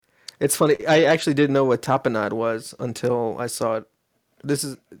It's funny. I actually didn't know what tapenade was until I saw it.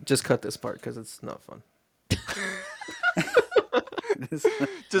 Just cut this part because it's not fun.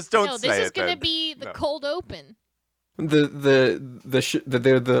 Just don't No, say it. this is going to be the cold open. The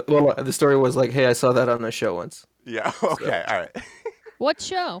story was like, hey, I saw that on a show once. Yeah. Okay. All right. What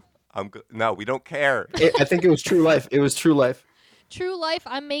show? No, we don't care. I think it was True Life. It was True Life. True Life.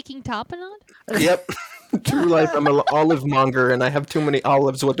 I'm making tapenade. Yep. True Life. I'm an olive monger, and I have too many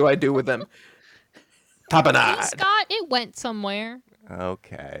olives. What do I do with them? Tapenade. Hey, Scott, it went somewhere.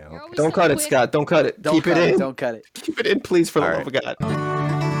 Okay. Don't cut it, Scott. Don't cut it. Keep it in. Don't cut it. Keep it in, please, for the love of God.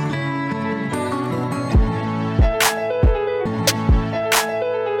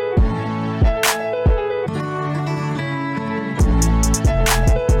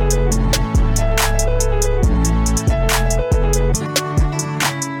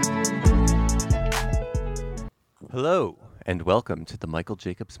 Hello, and welcome to the Michael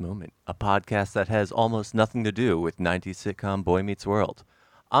Jacobs Moment, a podcast that has almost nothing to do with 90s sitcom Boy Meets World.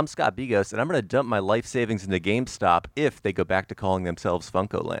 I'm Scott Bigos, and I'm going to dump my life savings into GameStop if they go back to calling themselves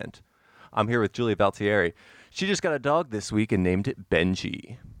Funkoland. I'm here with Julia Valtieri. She just got a dog this week and named it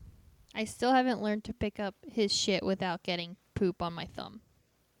Benji. I still haven't learned to pick up his shit without getting poop on my thumb.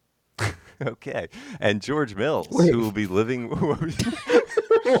 Okay. And George Mills, who will be living...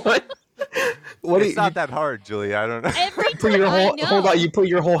 What? It's not that hard, Julia. I don't know. Every time I know. Hold on, you put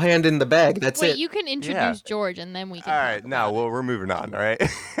your whole hand in the bag. That's Wait, it. you can introduce George, and then we can. All right, now we're moving on. All right.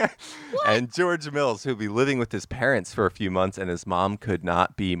 And George Mills, who'll be living with his parents for a few months, and his mom could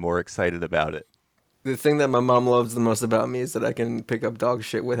not be more excited about it. The thing that my mom loves the most about me is that I can pick up dog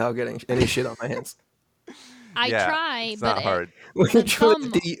shit without getting any shit on my hands. I try, it's but not hard.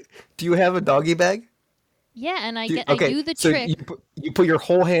 Do you have a doggy bag? Yeah, and I do the trick. You put your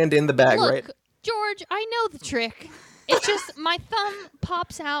whole hand in the bag, Look, right? George, I know the trick. It's just my thumb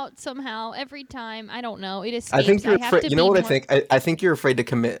pops out somehow every time. I don't know. It escapes. I think you're afraid. You know what I more... think? I think you're afraid to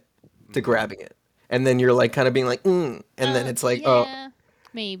commit to grabbing it, and then you're like kind of being like, and then it's like,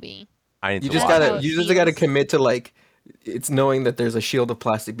 maybe. You just gotta commit to like, it's knowing that there's a shield of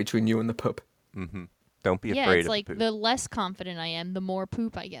plastic between you and the poop. Mm-hmm. Don't be afraid. Yeah, it's of like poop. the less confident I am, the more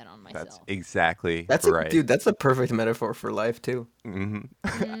poop I get on myself. That's exactly right. Dude, that's a perfect metaphor for life too.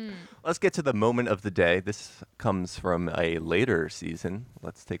 Mm-hmm. Let's get to the moment of the day. This comes from a later season.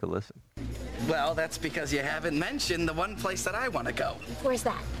 Let's take a listen. Well, that's because you haven't mentioned the one place that I want to go. Where's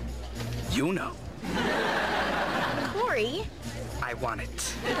that? You know. Corey? I want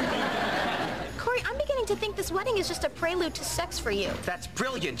it. Corey, I'm beginning to think this wedding is just a prelude to sex for you. That's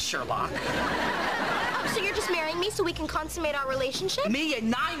brilliant, Sherlock. Oh, so you're just marrying me so we can consummate our relationship? Me and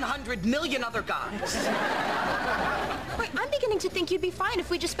 900 million other guys. Wait, I'm beginning to think you'd be fine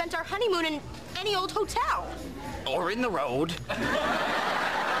if we just spent our honeymoon in any old hotel. Or in the road.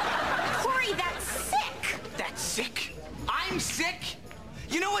 Corey, that's sick. That's sick? I'm sick?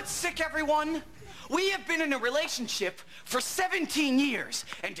 You know what's sick, everyone? We have been in a relationship for 17 years.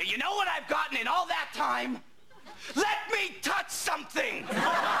 And do you know what I've gotten in all that time? Let me touch something!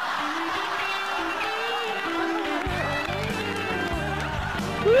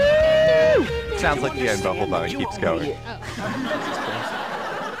 Woo! Sounds like the end, but hold on, it keeps going.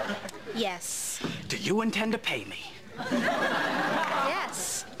 Yes. Do you intend to pay me?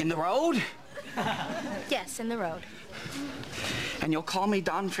 Yes. In the road? Yes, in the road. And you'll call me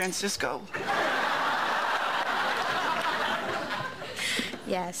Don Francisco?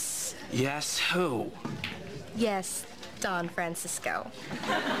 Yes. Yes, who? Yes, Don Francisco.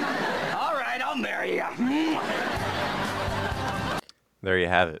 All right, I'll marry you. There you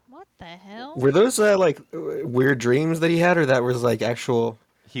have it. What the hell? Were those weird dreams that he had, or that was like actual?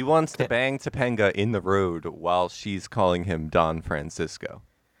 He wants to bang Topanga in the road while she's calling him Don Francisco.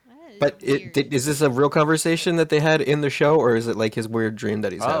 But is this a real conversation that they had in the show, or is it like his weird dream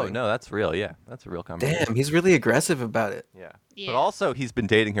that he's having? Oh, no, that's real. Yeah, that's a real conversation. Damn, he's really aggressive about it. Yeah. But also, he's been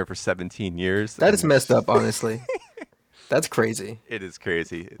dating her for 17 years. That is messed up, honestly. That's crazy. It is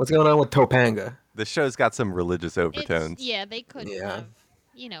crazy. What's going on with Topanga? The show's got some religious overtones. They could have,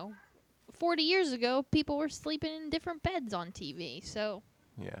 40 years ago, people were sleeping in different beds on TV, so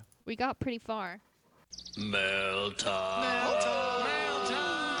we got pretty far. Mail time.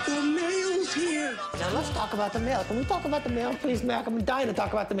 The mail's here. Now let's talk about the mail. Can we talk about the mail, please, Mac? I'm dying to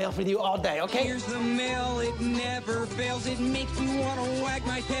talk about the mail with you all day, okay? Here's the mail, it never fails. It makes me want to wag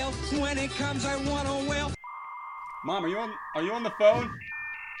my tail. When it comes, I want to wail. Mom, are you on the phone?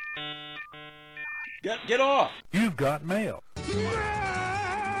 Get off. You've got mail.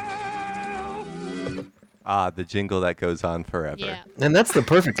 The jingle that goes on forever. Yeah. And that's the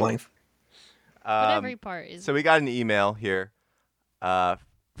perfect length. But every part is. So we got an email here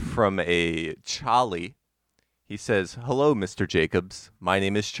from a Charlie. He says, "Hello, Mr. Jacobs. My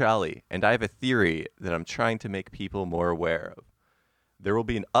name is Charlie, and I have a theory that I'm trying to make people more aware of. There will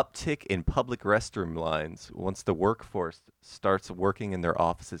be an uptick in public restroom lines once the workforce starts working in their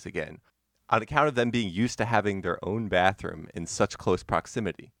offices again, on account of them being used to having their own bathroom in such close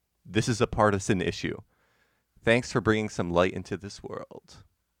proximity. This is a partisan issue. Thanks for bringing some light into this world."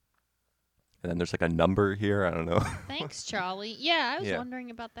 And then there's like a number here. I don't know. Thanks, Charlie. Yeah, I was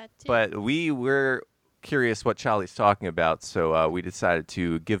wondering about that too. But we were curious what Charlie's talking about, so we decided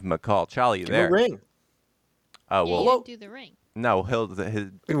to give him a call. Charlie, you there? Give him a ring. Oh, yeah, well. you didn't do the ring. No,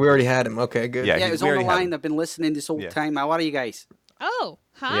 we already had him. Okay, good. Yeah, it was on the line. I've been listening this whole time. How are you guys? Oh,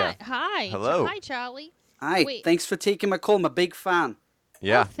 hi. Yeah. Hi. Hello. Hi, Charlie. Hi. Wait. Thanks for taking my call. I'm a big fan.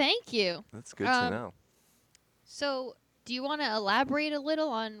 Yeah. Oh, thank you. That's good to know. So, do you want to elaborate a little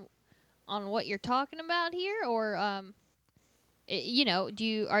on what you're talking about here, or are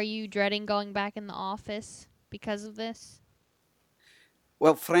you dreading going back in the office because of this?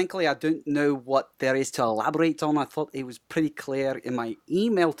 Well, frankly, I don't know what there is to elaborate on. I thought it was pretty clear in my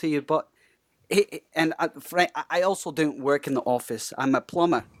email to you, but I also don't work in the office. I'm a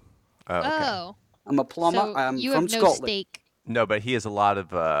plumber. Oh, okay. Oh. I'm a plumber. So I'm you from have no Scotland. stake. No, but he has a lot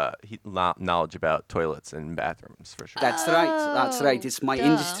of knowledge about toilets and bathrooms, for sure. That's right. That's right. It's my duh.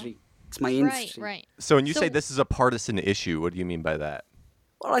 industry. It's my industry. Right. So when you say this is a partisan issue, what do you mean by that?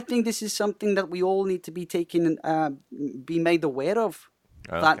 Well, I think this is something that we all need to be be made aware of.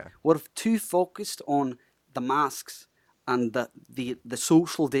 That we're too focused on the masks and the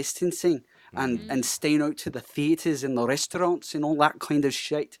social distancing and staying out to the theatres and the restaurants and all that kind of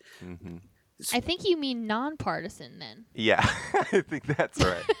shit. Mm-hmm. I think you mean nonpartisan then. Yeah, I think that's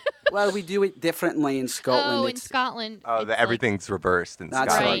right. Well, we do it differently in Scotland. Oh, in Scotland. Oh, everything's reversed in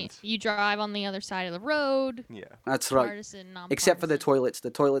That's Scotland. Right. You drive on the other side of the road. Yeah. That's right. Partisan, Except for the toilets. The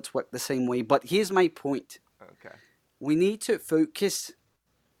toilets work the same way. But here's my point. Okay. We need to focus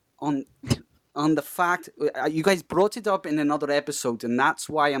on the fact you guys brought it up in another episode, and that's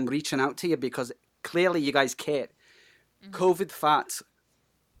why I'm reaching out to you, because clearly you guys care. COVID fats.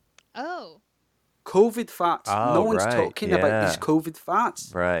 Oh. COVID fats. Oh, no one's right, talking about these COVID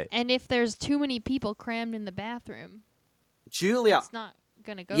fats. Right. And if there's too many people crammed in the bathroom, Julia. it's not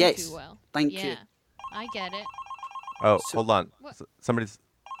going to go Yes, too well. thank yeah, you. I get it. Oh, hold on. What? Somebody's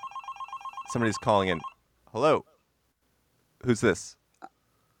calling in. Hello. Who's this?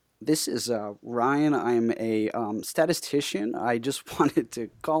 This is Ryan. I'm a statistician. I just wanted to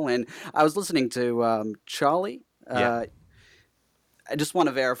call in. I was listening to Charlie. Yeah. I just want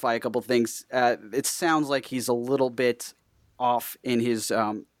to verify a couple things. It sounds like he's a little bit off in his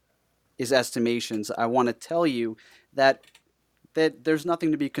estimations. I want to tell you that there's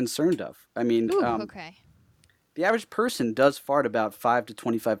nothing to be concerned of. I mean, Ooh, okay. The average person does fart about 5 to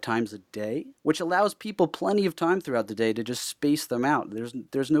 25 times a day, which allows people plenty of time throughout the day to just space them out.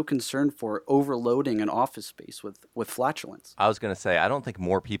 There's no concern for overloading an office space with flatulence. I was going to say, I don't think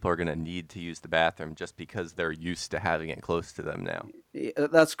more people are going to need to use the bathroom just because they're used to having it close to them now.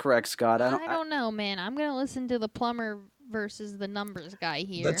 That's correct, Scott. I don't know, man. I'm going to listen to the plumber versus the numbers guy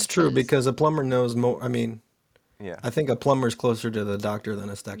here. That's true, because a plumber knows more. I mean, yeah. I think a plumber's closer to the doctor than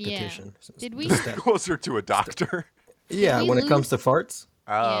a statistician. Yeah. Did we closer to a doctor? Yeah, when it comes to farts.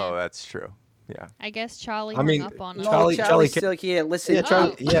 Oh, that's true. Yeah. I guess Charlie I mean, hung up on us. Charlie's still here. Listen. Yeah,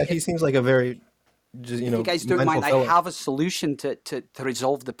 Charlie. Yeah, he seems like a very, just, If you guys don't mind, I have a solution to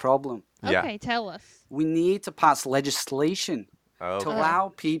resolve the problem. Okay, tell us. We need to pass legislation to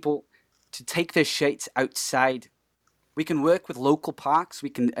allow people to take their shits outside. We can work with local parks. We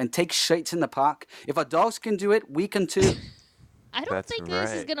can take shits in the park. If our dogs can do it, we can too. I don't think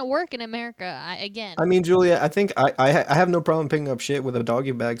this is gonna work in America again. I mean, Julia, I think I have no problem picking up shit with a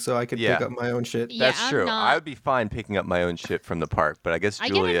doggy bag, so I could pick up my own shit. Yeah, That's true. I would be fine picking up my own shit from the park, but I guess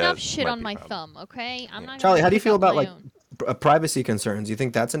Julia. I get enough shit might on be my a problem. thumb. Okay, I'm not. Charlie, how do you feel about my like own. privacy concerns? You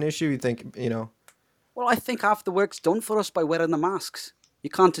think that's an issue? You think Well, I think half the work's done for us by wearing the masks. You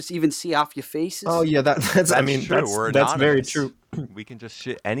can't just even see half your faces. Oh yeah, that's. I mean, true. We're that's very anonymous. true. We can just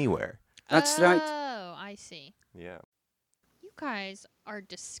shit anywhere. That's right. Oh, I see. Yeah. You guys are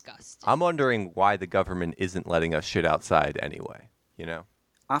disgusting. I'm wondering why the government isn't letting us shit outside anyway. You know.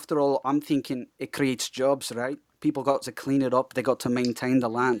 After all, I'm thinking it creates jobs, right? People got to clean it up. They got to maintain the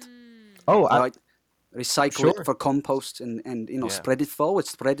land. Oh, right? Recycle Sure. it for compost and spread it forward.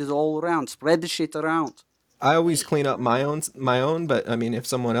 Spread it all around. Spread the shit around. I always clean up my own, but I mean, if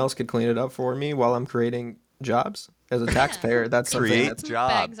someone else could clean it up for me while I'm creating jobs as a taxpayer, that's something Create that's.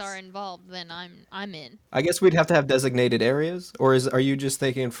 Bags are involved, then I'm in. I guess we'd have to have designated areas, or are you just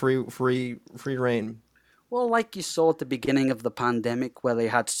thinking free reign? Well, like you saw at the beginning of the pandemic, where they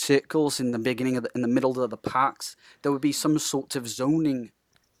had circles in the beginning in the middle of the parks, there would be some sort of zoning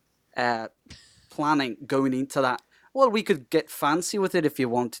planning going into that. Well, we could get fancy with it if you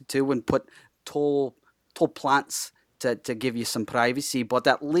wanted to, and put tall plants to give you some privacy. But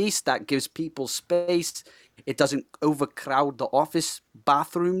at least that gives people space. It doesn't overcrowd the office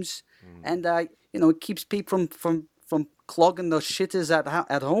bathrooms, and it keeps people from clogging the shitters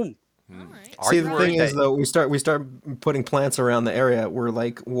at home. Right. See, the thing is, though, we start putting plants around the area. We're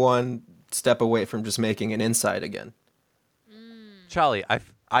like one step away from just making an inside again. Charlie,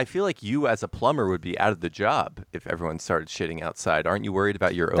 I feel like you as a plumber would be out of the job if everyone started shitting outside. Aren't you worried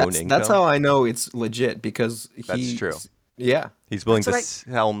about your own income? That's how I know it's legit, because That's true. Yeah. He's willing to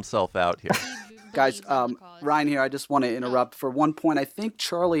sell himself out here. Guys, Ryan here, I just want to interrupt for one point. I think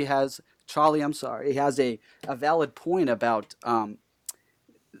Charlie has a valid point about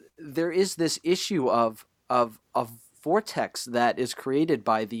there is this issue of vortex that is created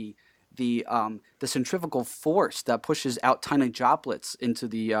by the centrifugal force that pushes out tiny droplets into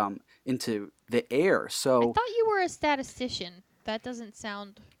the air. So I thought you were a statistician. That doesn't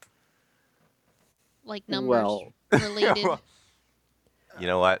sound like numbers related. You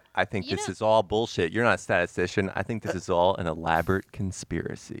know what? I think this is all bullshit. You're not a statistician. I think this is all an elaborate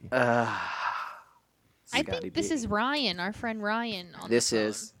conspiracy. I think this is Ryan, our friend Ryan. This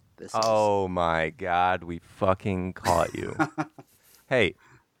is. Oh my God, we fucking caught you. Hey,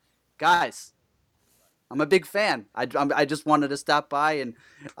 guys, I'm a big fan. I just wanted to stop by, and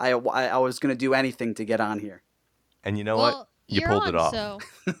I was gonna do anything to get on here. And you know what? You pulled it off. So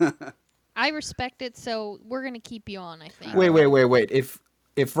I respect it. So we're gonna keep you on. I think. Wait.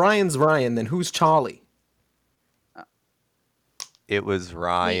 If Ryan's Ryan, then who's Charlie? It was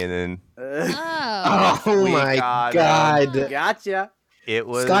Ryan and. Oh my God! Gotcha. It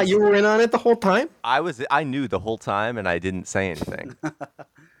was Scott. You were in on it the whole time. I knew the whole time, and I didn't say anything.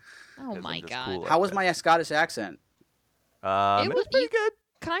 Oh my God! Cool How was my Scottish accent? It was pretty good.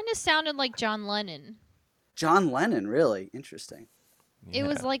 Kind of sounded like John Lennon. John Lennon, really interesting. It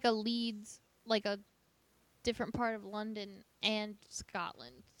was like a Leeds, like a different part of London and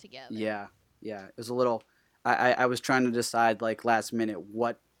Scotland together. Yeah. It was a little. I was trying to decide, like, last minute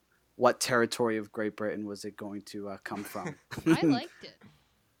what territory of Great Britain was it going to come from. I liked it.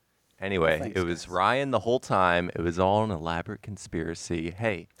 Anyway, thanks, it was guys. Ryan the whole time. It was all an elaborate conspiracy.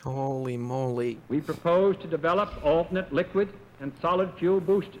 Hey. Holy moly. We propose to develop alternate liquid and solid fuel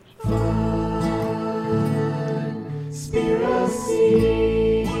boosters.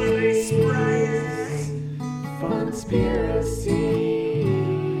 Conspiracy. What are they spraying? Conspiracy.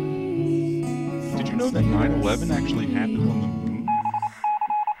 Did you know that 9/11 actually happened on the moon?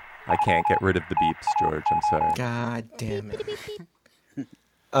 I can't get rid of the beeps, George. I'm sorry. God damn it.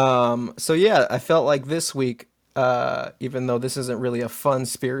 So yeah, I felt like this week, even though this isn't really a fun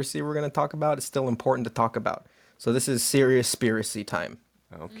conspiracy we're going to talk about, it's still important to talk about. So this is serious conspiracy time.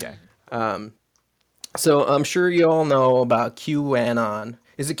 Okay. So I'm sure you all know about QAnon.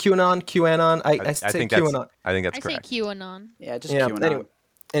 Is it QAnon? QAnon? I say think QAnon. I think that's I correct. say QAnon. Yeah, just QAnon.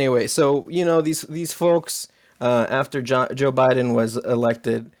 Anyway, so these folks after Joe Biden was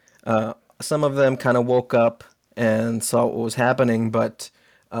elected, some of them kind of woke up and saw what was happening, but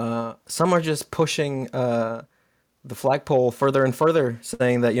some are just pushing the flagpole further and further,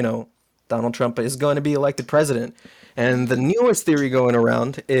 saying that Donald Trump is going to be elected president. And the newest theory going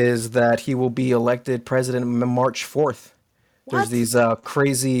around is that he will be elected president March 4th. What? There's these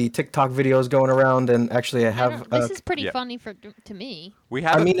crazy TikTok videos going around, and actually I have... This is pretty funny to me. We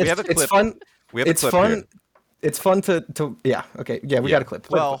have a clip. It's fun. We have a it's clip fun. here. It's fun to yeah, okay. Yeah, we got a clip.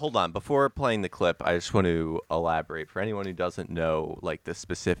 Well, hold on. Before playing the clip, I just want to elaborate. For anyone who doesn't know, like, the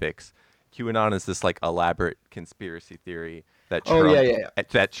specifics, QAnon is this, like, elaborate conspiracy theory that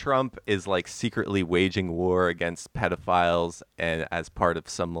that Trump is, like, secretly waging war against pedophiles and as part of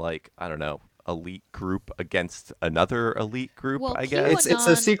some, like, I don't know, elite group against another elite group, I guess.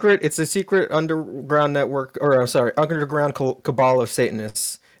 It's a secret underground network, or underground cabal of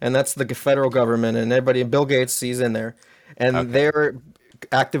Satanists. And that's the federal government, and everybody. Bill Gates, he's in there, and they're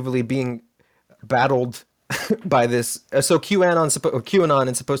actively being battled by this. So QAnon is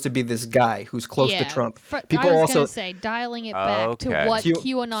supposed to be this guy who's close to Trump. People I was going to say, dialing it back to what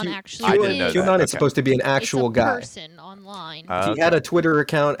QAnon actually is. QAnon is supposed to be an actual guy. Person online. He had a Twitter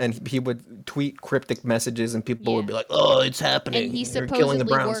account, and he would tweet cryptic messages, and people would be like, "Oh, it's happening! And he They're killing the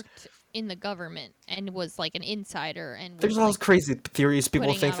supposedly Browns." worked in the government and was like an insider. And there's all these crazy theories.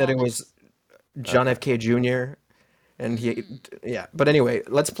 People think that it was John F.K. Jr. And yeah. But anyway,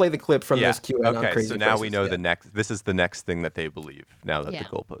 let's play the clip from this QAnon okay, crazy so now person. we know this is the next thing that they believe, now that the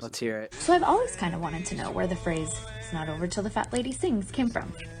goalpost. Let's hear it. So I've always kind of wanted to know where the phrase, "it's not over till the fat lady sings," came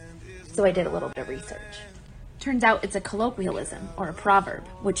from. So I did a little bit of research. Turns out it's a colloquialism, or a proverb,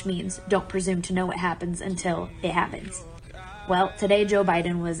 which means don't presume to know what happens until it happens. Well, today Joe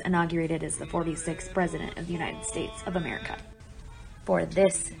Biden was inaugurated as the 46th President of the United States of America. For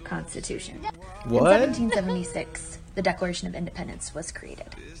this Constitution. What? In 1776, the Declaration of Independence was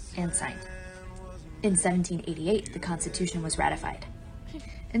created and signed. In 1788, the Constitution was ratified.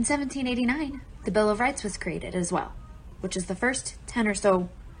 In 1789, the Bill of Rights was created as well, which is the first 10 or so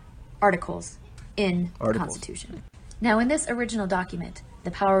articles in the Constitution. Now, in this original document,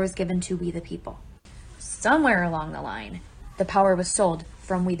 the power was given to we the people. Somewhere along the line, the power was sold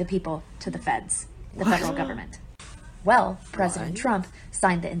from we the people to the feds, the federal government. Well, President Trump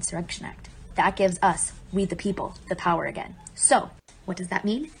signed the Insurrection Act. That gives us, we the people, the power again. So, what does that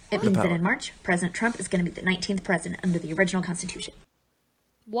mean? It means that in March, President Trump is going to be the 19th president under the original Constitution.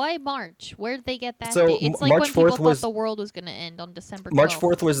 Why March? Where did they get that So, date? It's like March when 4th people thought the world was going to end on December 12th. March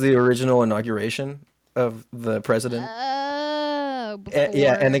 4th was the original inauguration of the president.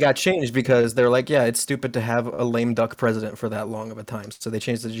 Yeah, and they got changed because they're like, yeah, it's stupid to have a lame duck president for that long of a time. So they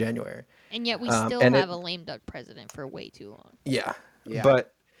changed it to January. And yet we still have a lame duck president for way too long. Yeah.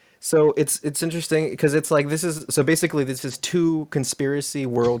 But so it's interesting because it's like this is two conspiracy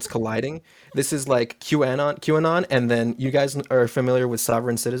worlds colliding. This is like QAnon, and then you guys are familiar with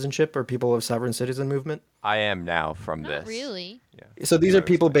sovereign citizenship or people of sovereign citizen movement? I am now from this. Really? Yeah. So these are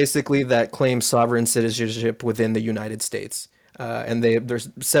people basically that claim sovereign citizenship within the United States. And there's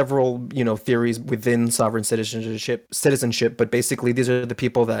several, theories within sovereign citizenship, but basically these are the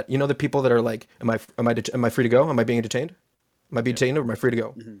people that, the people that are like, am I free to go? Am I being detained? Am I being detained or am I free to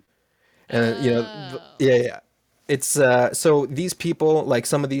go? Mm-hmm. And it's so these people, like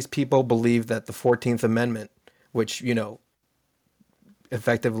some of these people believe that the 14th Amendment, which,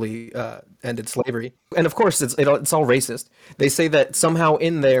 effectively ended slavery. And of course, it's all racist. They say that somehow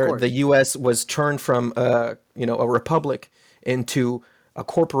in there, the U.S. was turned from, a republic into a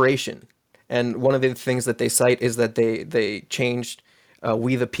corporation. And one of the things that they cite is that they changed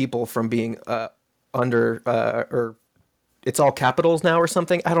we the people from being under or it's all capitals now or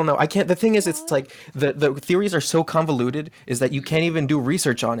something. I don't know. The thing is, it's like the theories are so convoluted is that you can't even do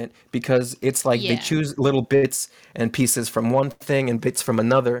research on it because it's like they choose little bits and pieces from one thing and bits from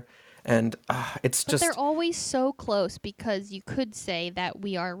another. And but they're always so close because you could say that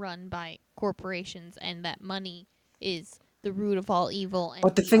we are run by corporations and that money is the root of all evil. And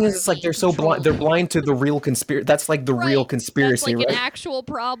but the thing is, it's like they're so blind. They're blind to the real conspiracy. That's like the real conspiracy, That's like right? an actual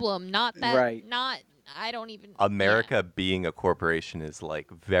problem, not that. Right. Not. I don't even. America being a corporation is like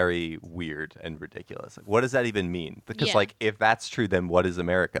very weird and ridiculous. Like, what does that even mean? Because like, if that's true, then what is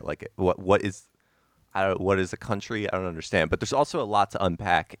America? Like, what is? What is a country? I don't understand. But there's also a lot to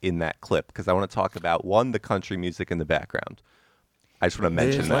unpack in that clip because I want to talk about the country music in the background. I just want to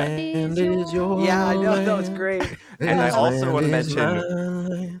mention that. Yeah, I know. That was great. And I also want to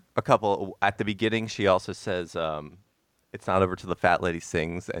mention a couple at the beginning. She also says, "It's not over till the fat lady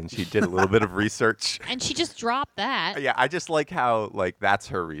sings," and she did a little bit of research. And she just dropped that. Yeah, I just like how that's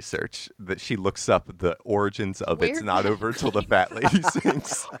her research that she looks up the origins of "It's not over till the fat lady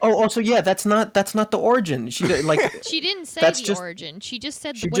sings." Oh, also that's not the origin. She she didn't say the origin. She just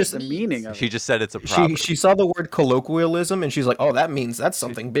said the meaning of it. She just said it's a proverb. She saw the word colloquialism and she's like, oh, that means that's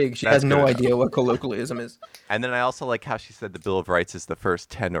something big. She has no idea what colloquialism is. And then I also like how she said the Bill of Rights is the first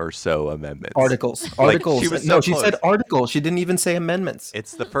 10 or so amendments. Articles. She said articles. She didn't even say amendments.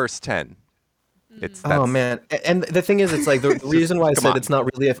 It's the first 10. Oh man! And the thing is, it's like the reason why I said it's not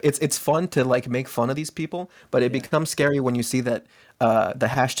really. It's fun to like make fun of these people, but it becomes scary when you see that the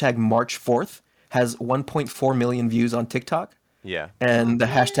hashtag March 4th has 1.4 million views on TikTok. Yeah. And the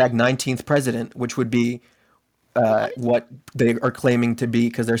hashtag 19th president, which would be what they are claiming to be,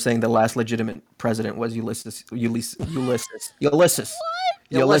 because they're saying the last legitimate president was Ulysses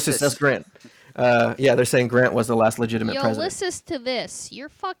S. Grant. Yeah, they're saying Grant was the last legitimate president. Ulysses to this. You're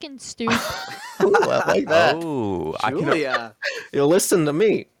fucking stupid. Ooh, I like that. Oh, Julia. You'll listen to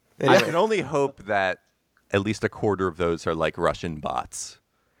me. I can only hope that at least a quarter of those are like Russian bots.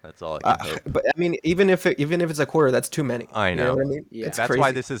 That's all I can hope. But I mean, even if it's a quarter, that's too many. I know. You know what I mean? Yeah. That's crazy.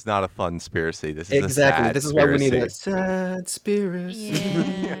 why this is not a fun conspiracy. This is exactly. A sad this is why we need a conspiracy. sad conspiracy.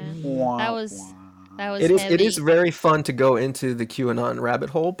 Yeah. That was It is. heavy. It is very fun to go into the QAnon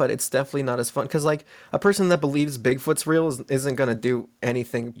rabbit hole, but it's definitely not as fun because, like, a person that believes Bigfoot's real isn't gonna do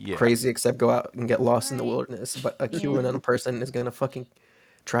anything crazy except go out and get lost in the wilderness. But a QAnon person is gonna fucking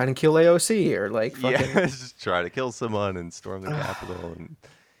try and kill AOC or like fucking just try to kill someone and storm the Capitol. And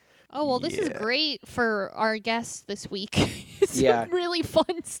oh well, this is great for our guests this week. Some really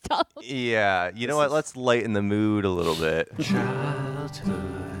fun stuff. Yeah, you know what? Let's lighten the mood a little bit.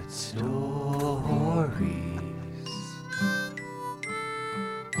 Childhood stories.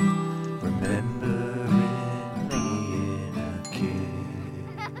 Remembering being a kid.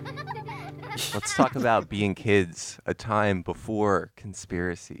 Let's talk about being kids, a time before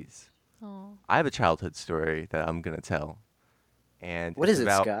conspiracies. Oh. I have a childhood story that I'm going to tell. And what is it,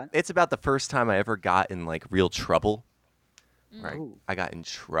 Scott? It's about the first time I ever got in like real trouble. Right. Ooh. I got in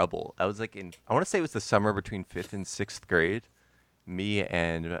trouble. I was like I want to say it was the summer between 5th and 6th grade. Me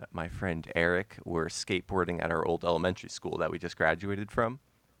and my friend Eric were skateboarding at our old elementary school that we just graduated from.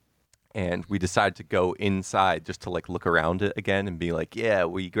 And we decided to go inside just to like look around it again and be like, yeah,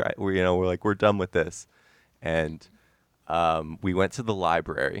 we're done with this. And we went to the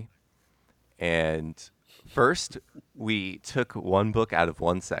library, and first we took one book out of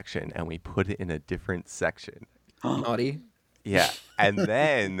one section and we put it in a different section. Naughty. Yeah. And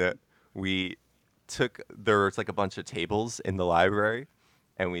then there was like a bunch of tables in the library,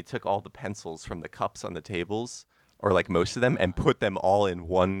 and we took all the pencils from the cups on the tables, or like most of them, and put them all in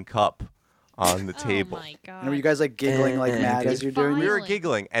one cup on the table. Oh my God. And were you guys like giggling like mad as you're doing We this? were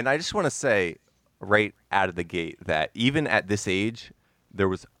giggling. And I just want to say right out of the gate that even at this age, there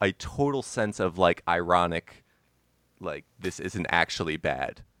was a total sense of like ironic, like this isn't actually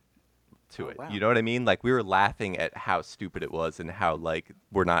bad to it. Wow. You know what I mean? Like we were laughing at how stupid it was and how like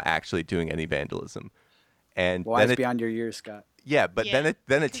we're not actually doing any vandalism. And Wise then beyond your years, Scott. Yeah, but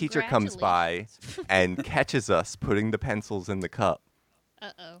then a teacher comes by and catches us putting the pencils in the cup.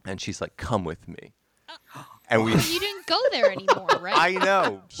 Uh-oh. And she's like, "Come with me." And you didn't go there anymore, right? I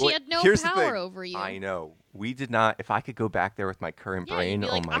know. She had no Here's the power thing. over you. I know. We did not. If I could go back there with my current brain, you'd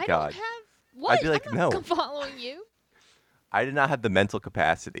be like, oh my I God. Don't have, what? I'd be like, I'm not no. following you. I did not have the mental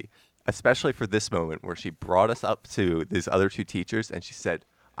capacity, especially for this moment where she brought us up to these other two teachers and she said,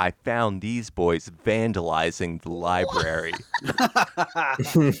 "I found these boys vandalizing the library."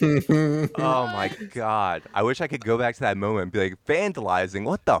 Oh my God. I wish I could go back to that moment and be like, vandalizing?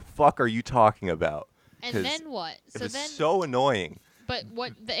 What the fuck are you talking about? And then what? It was so annoying. But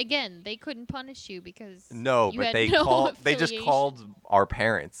again, they couldn't punish you because No, you but had they no they just affiliation. called our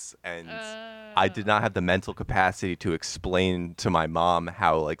parents, and I did not have the mental capacity to explain to my mom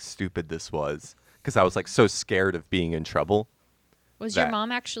how like stupid this was, because I was like so scared of being in trouble. Was your mom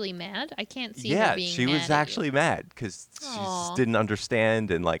actually mad? I can't see her Yeah, being she mad was at actually you. mad because she Aw. just didn't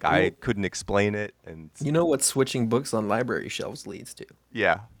understand, and like I couldn't explain it. And You know what switching books on library shelves leads to?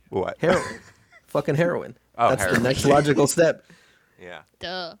 yeah, what? Heroin. Fucking heroin. Oh, That's heroin. the next logical step. Yeah.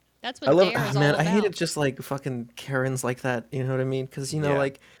 Duh. That's what I love Dare is man, all I hate about. it just like fucking Karens like that, you know what I mean? Because, Yeah.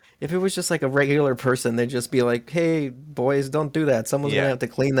 like, if it was just like a regular person, they'd just be like, "Hey, boys, don't do that. Someone's Yeah. going to have to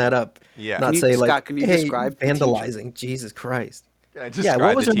clean that up." Yeah. Not Can you- say Scott, like, can you "Hey, describe the teacher? vandalizing." Jesus Christ. Can I Yeah, describe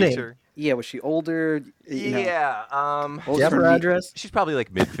what was the her teacher? name? Yeah, was she older? You know, Yeah. what Do was you have her name? address? She's probably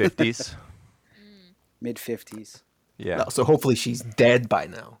like mid-50s. Mid-50s. Yeah. No, so hopefully she's dead by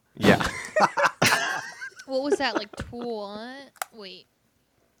now. Yeah. What was that, like, wait,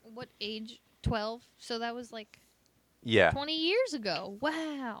 what age? 12? So that was, like, Yeah. 20 years ago.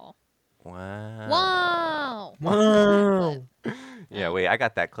 Wow. Wow. Wow. Wow. Yeah, wait, I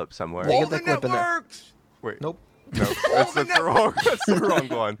got that clip somewhere. Yeah, get that clip in there. Wait. Nope. No, that's the wrong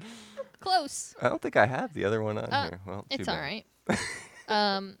one. Close. I don't think I have the other one on here. Well, too It's bad. all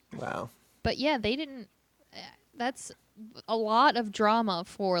right. Wow. But yeah, they didn't. That's a lot of drama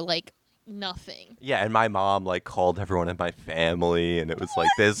for like nothing. Yeah, and my mom like called everyone in my family, and it was like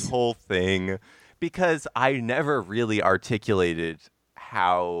this whole thing because I never really articulated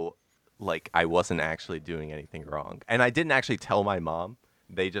how like I wasn't actually doing anything wrong, and I didn't actually tell my mom.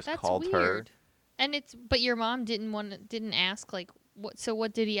 They just That's called weird. her. And but your mom didn't ask like what. So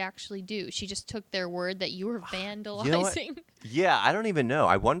what did he actually do? She just took their word that you were vandalizing. You know what? Yeah, I don't even know.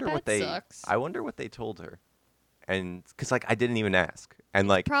 I wonder what That they. sucks. I wonder what they told her, and because like I didn't even ask, and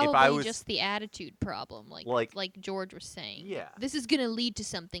like Probably if I was just the attitude problem, like George was saying. Yeah. This is gonna lead to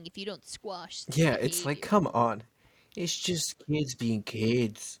something if you don't squash. this Yeah, it's like, behavior." come on. It's just kids being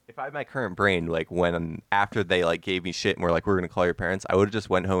kids. If I had my current brain, like when after they like gave me shit and were like, "We're gonna call your parents," I would have just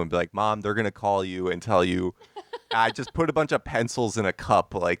went home and be like, "Mom, they're gonna call you and tell you I just put a bunch of pencils in a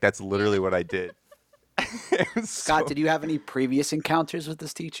cup." Like that's literally what I did. Scott, did you have any previous encounters with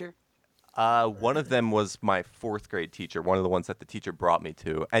this teacher? One of them was my 4th grade teacher, one of the ones that the teacher brought me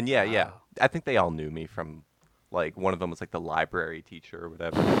to, and yeah, I think they all knew me from, like one of them was like the library teacher or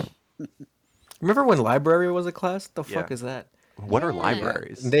whatever. Remember when library was a class? The fuck Yeah. is that? What are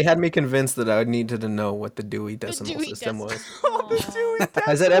libraries? They had me convinced that I needed to know what the Dewey Decimal System was.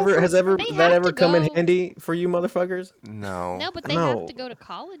 Has that ever come in handy for you motherfuckers? No. No, but they have to go to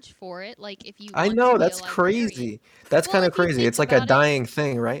college for it. Like if you. I know that's crazy. That's kind of crazy. It's like a dying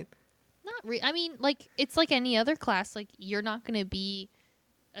thing, right? I mean, like it's like any other class. Like you're not gonna be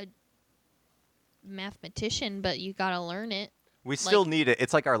a mathematician, but you gotta learn it. We still need it.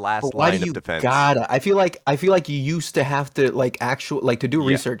 It's like our last why line do you of defense. Gotta. I feel like you used to have to to do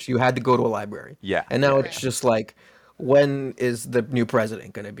research. You had to go to a library. Yeah. And now it's just like, when is the new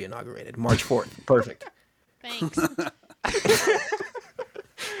president going to be inaugurated? March 4th. Perfect. Thanks.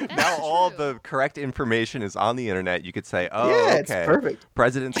 Now all the correct information is on the internet. You could say, "Oh, yeah, okay, it's perfect.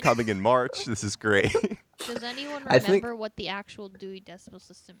 President's coming in March. This is great." Does anyone remember what the actual Dewey Decimal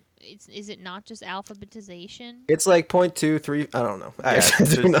System is? Is it not just alphabetization? It's like 0.23. I don't know. I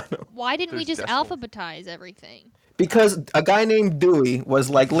do not know. Why didn't we just alphabetize everything? Because a guy named Dewey was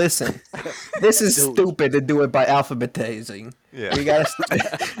like, "Listen, this is stupid to do it by alphabetizing. Yeah.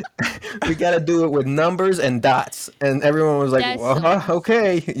 We gotta do it with numbers and dots." And everyone was like, "Well,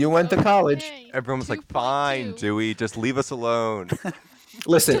 okay, you went to college." Everyone was like, "Fine, Dewey, just leave us alone."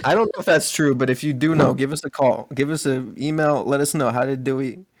 Listen, I don't know if that's true, but if you do know, give us a call, give us an email, let us know how did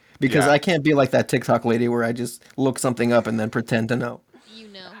Dewey. Because I can't be like that TikTok lady where I just look something up and then pretend to know. You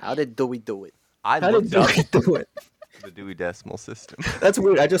know. How did Dewey do it? How did Dewey do it? The Dewey Decimal System. That's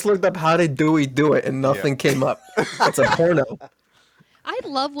weird. I just looked up how did Dewey do it and nothing came up. It's a porno. I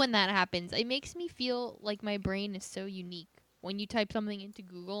love when that happens. It makes me feel like my brain is so unique. When you type something into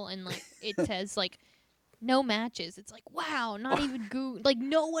Google and like it says like no matches. It's like, wow, not even Google. Like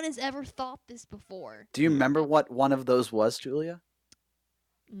no one has ever thought this before. Do you remember what one of those was, Julia?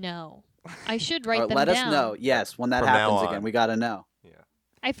 No. I should write them let down. Let us know. Yes, when that From happens now again, on. we got to know. Yeah.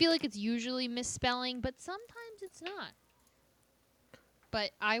 I feel like it's usually misspelling, but sometimes it's not.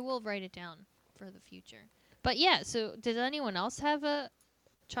 But I will write it down for the future. But yeah, so does anyone else have a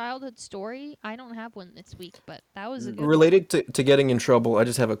childhood story? I don't have one this week, but that was a good Related to getting in trouble, I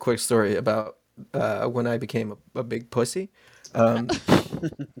just have a quick story about when I became a big pussy. I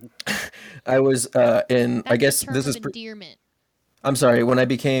was in, I guess this is... endearment. I'm sorry, when I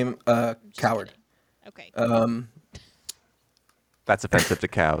became a coward. Kidding. Okay. That's offensive to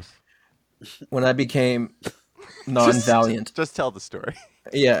cows. When I became non-valiant. Just tell the story.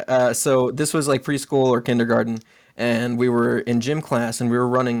 Yeah, so this was like preschool or kindergarten, and we were in gym class, and we were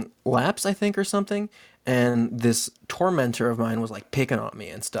running laps, I think, or something, and this tormentor of mine was like picking on me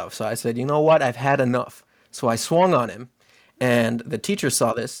and stuff. So I said, you know what, I've had enough. So I swung on him, and the teacher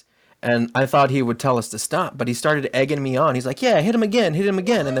saw this, and I thought he would tell us to stop, but he started egging me on. He's like, yeah, hit him again.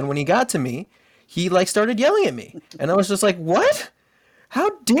 And then when he got to me, he like started yelling at me, and I was just like, what?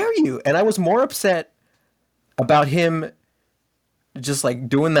 How dare you? And I was more upset about him just like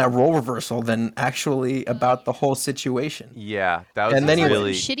doing that role reversal than actually about the whole situation. Yeah, that was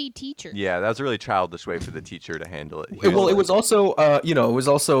really shitty teacher. Yeah, that was a really childish way for the teacher to handle it. It was also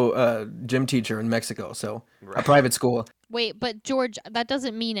a gym teacher in Mexico, so a private school. Wait, but George, that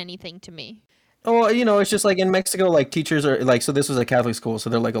doesn't mean anything to me. Oh, it's just like in Mexico, like teachers are like, so this was a Catholic school, so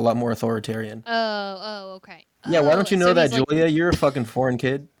they're like a lot more authoritarian. Oh, okay. Yeah, why don't you know that, like... Julia? You're a fucking foreign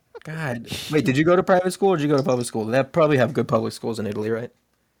kid. God. Wait, did you go to private school or did you go to public school? They probably have good public schools in Italy, right?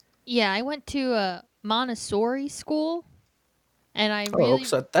 Yeah, I went to a Montessori school, and I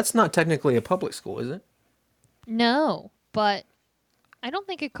so that's not technically a public school, is it? No, but I don't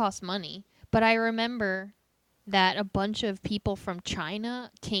think it costs money. But I remember that a bunch of people from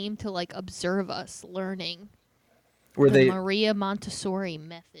China came to like observe us learning the Maria Montessori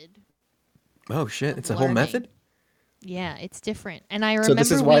method. Oh shit! It's a whole method. Yeah, it's different, and I remember. So this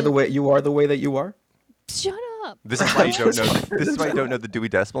is why the way you are the way that you are. Shut up. This is why you don't know. This is why you don't know the Dewey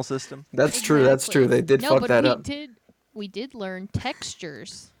Decimal System. That's true. That's true. They did fuck that up. We did learn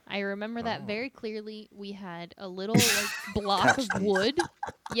textures. I remember that very clearly. We had a little like block of wood.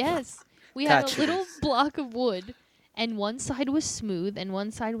 Yes, we had a little block of wood, and one side was smooth and one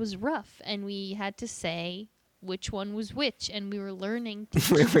side was rough, and we had to say which one was which, and we were learning.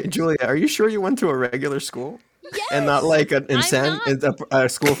 Wait, Julia, are you sure you went to a regular school? Yes, and not like a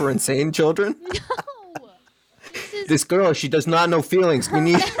school for insane children? No. This girl, she does not know feelings. We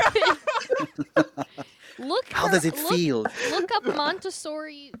need. How does it feel? Look up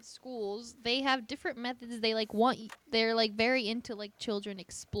Montessori schools. They have different methods. They're like very into like children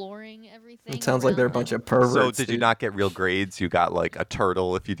exploring everything. It sounds like they're a bunch of perverts. So did you not get real grades? You got like a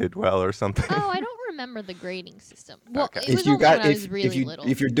turtle if you did well or something? Oh, I don't remember the grading system. Well, Okay. it was only when I was really little.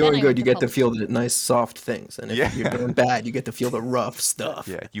 If you're Then doing I good, went you get to feel the nice soft things, and if you're doing bad, you get to feel the rough stuff.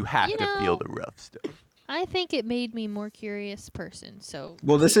 Yeah, you have to feel the rough stuff. I think it made me a more curious person. So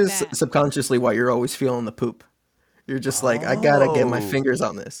Well, this take is that. subconsciously why you're always feeling the poop. You're just like, I gotta get my fingers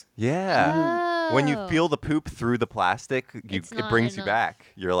on this. Yeah. When you Oh. feel the poop through the plastic, It's it not brings you enough. back.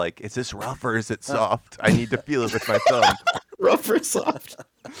 You're like, is this rough or is it soft? I need to feel it with my thumb. Rough or soft?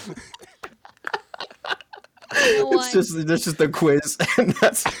 You know what? It's just a quiz, and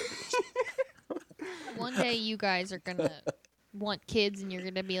that's. One day you guys are gonna want kids, and you're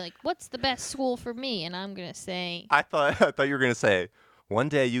gonna be like, "What's the best school for me?" And I'm gonna say, I thought you were gonna say, one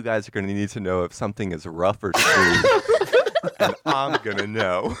day you guys are gonna need to know if something is rough or smooth, and I'm gonna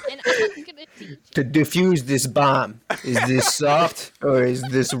know. and I'm gonna teach. To defuse this bomb, is this soft or is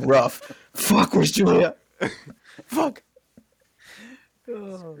this rough? Fuck, where's Julia? Fuck.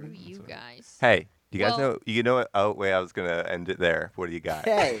 Screw you guys. Hey, do you guys Well- know? You know what? Oh wait, I was gonna end it there. What do you got?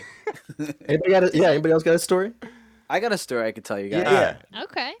 Hey, Anybody else got a story? I got a story I could tell you guys. Yeah.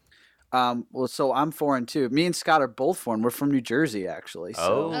 Okay. Well, so I'm foreign too. Me and Scott are both foreign. We're from New Jersey, actually.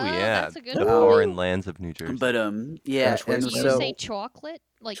 Oh, So. yeah, that's a good the one. foreign lands of New Jersey. But yeah, Gosh, where's and Do you So- say chocolate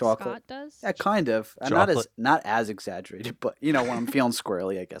like Chocolate. Scott does? Yeah, kind of. Chocolate. Not as exaggerated, but when I'm feeling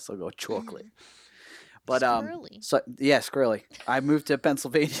squirrely, I guess I'll go chocolate. But Squirrely. so yeah, squirrely. I moved to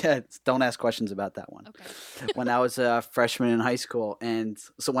Pennsylvania. Don't ask questions about that one. Okay. When I was a freshman in high school, and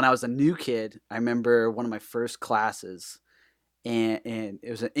so when I was a new kid, I remember one of my first classes, and it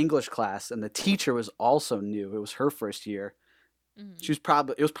was an English class, and the teacher was also new. It was her first year. Mhm.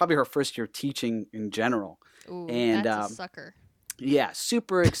 It was probably her first year teaching in general. Ooh, And, that's a sucker. Yeah,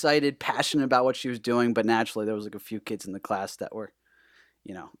 super excited, passionate about what she was doing, but naturally there was like a few kids in the class that were,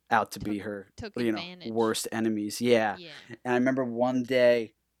 out to be her, took advantage. worst enemies. Yeah. Yeah. And I remember one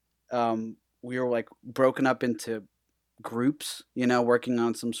day, we were like broken up into groups, working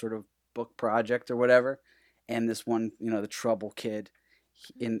on some sort of book project or whatever. And this one, the trouble kid,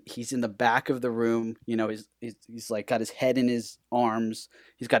 he's in the back of the room. He's like got his head in his arms.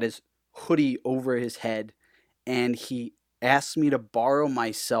 He's got his hoodie over his head, and he asked me to borrow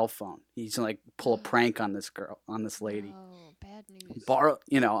my cell phone. He's gonna like pull a prank on this lady. Oh, bad news. Borrow,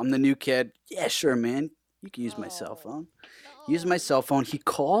 I'm the new kid. Yeah, sure, man. You can use my cell phone. Use my cell phone. He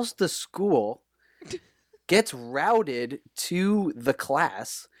calls the school, gets routed to the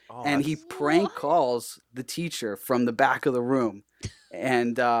class, and he prank calls the teacher from the back of the room.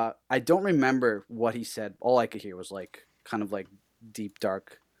 And I don't remember what he said. All I could hear was like kind of like deep,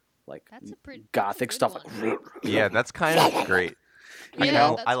 dark, like gothic stuff. Yeah, that's kind of great.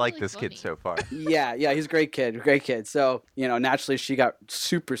 Yeah, I like really this funny. kid so far. Yeah, he's a great kid. So, naturally she got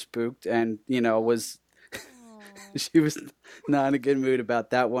super spooked and, was, she was not in a good mood about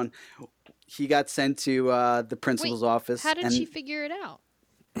that one. He got sent to the principal's office. How did and, she figure it out?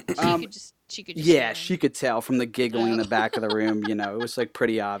 She could just yeah, learn. she could tell from the giggling in the back of the room, it was like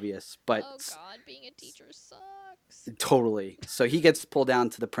pretty obvious, but Oh God, being a teacher sucks. totally. So he gets pulled down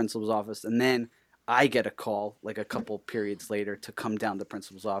to the principal's office, and then I get a call like a couple periods later to come down to the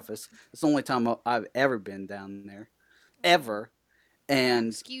principal's office. It's the only time I've ever been down there, ever. And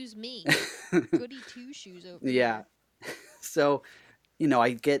Excuse me, goody two shoes over yeah, so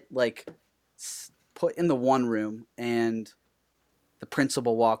I get like put in the one room, and the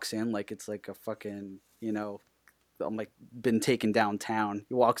principal walks in like it's like a fucking I'm like been taken downtown.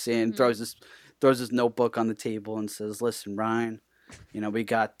 He walks in, throws his notebook on the table, and says, "Listen, Ryan, we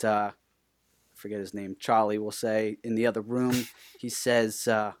got I forget his name, Charlie, we'll say, in the other room." He says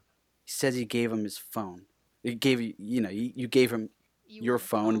he gave him his phone. He gave you gave him your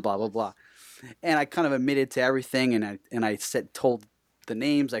phone, blah blah blah. And I kind of admitted to everything, and I told the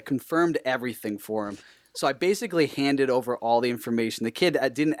names. I confirmed everything for him. So I basically handed over all the information. The kid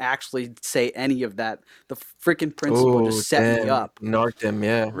didn't actually say any of that. The freaking principal just set me up. Narked him,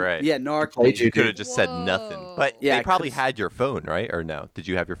 yeah. Right. Yeah, narked me. You could have just said nothing. But Yeah, they probably 'cause- had your phone, right? Or no? Did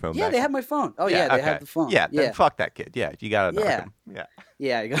you have your phone Yeah, back? they had my phone. Oh yeah, they okay. had the phone. Yeah, then yeah. fuck that kid. Yeah, you gotta knock Yeah. him. Yeah.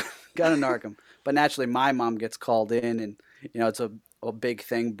 Yeah, you gotta narc him. But naturally, my mom gets called in, and it's a big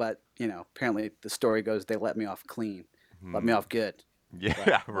thing. But apparently the story goes they let me off clean, let me off good.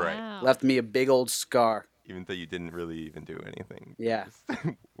 Yeah, right. Wow. Left me a big old scar. Even though you didn't really even do anything. Yeah.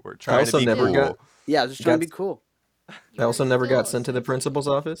 We're trying to also be never cool. got- Yeah, I was just trying to Got- be cool. I also never got sent to the principal's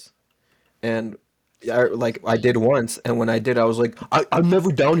office, and I did once, and when I did, I was like, I'm never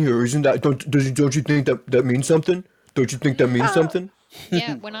down here. Isn't that don't you think that means something? Don't you think that means something?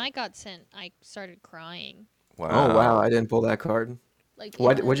 Yeah, when I got sent, I started crying. Wow. Oh wow, I didn't pull that card. Like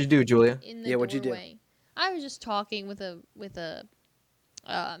What'd you do, Julia? In the Yeah, what'd you do? doorway. I was just talking with a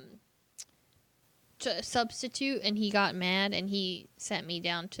substitute, and he got mad, and he sent me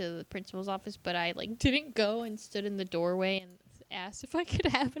down to the principal's office. But I didn't go and stood in the doorway and asked if I could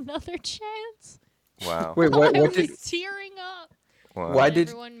have another chance. Wow. Wait, what? I What was did? tearing up. Wow. Why And did?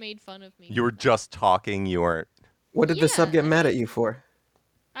 everyone made fun of me? You were just talking. You weren't. What did the sub Yeah, get mad at you for?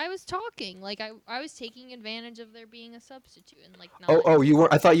 I was talking. Like I was taking advantage of there being a substitute and like not. Oh, you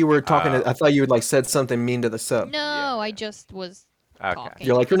were. I thought you were talking. Oh. I thought you had like said something mean to the sub. No, I just was Okay. talking.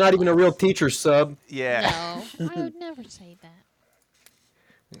 You're like, you're not even a real teacher, sub. Yeah. No, I would never say that.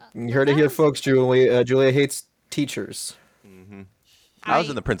 You heard it here, folks. Julia hates teachers. I was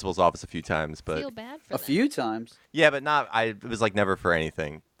in the principal's office a few times, but Feel bad for A them. few times. yeah, but not. It was like never for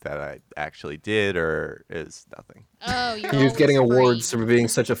anything that I actually did, or is nothing. Oh, you're He was getting always awards free. for being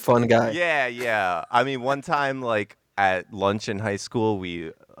such a fun guy. Yeah. I mean, one time, like at lunch in high school,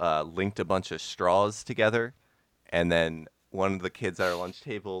 we linked a bunch of straws together, and then one of the kids at our lunch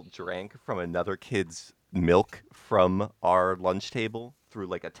table drank from another kid's milk from our lunch table through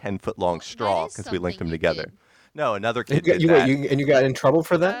like a 10-foot long straw is because we linked them something you together. did. No, another You kid got, did that. and you got in trouble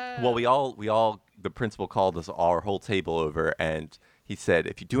for that? Well, we all, the principal called us our whole table over, and he said,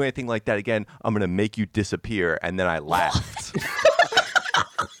 "If you do anything like that again, I'm gonna make you disappear." And then I laughed.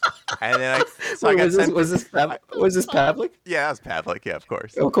 And then I got sent. Was this Pavlik? Yeah, that was Pavlik. Yeah, of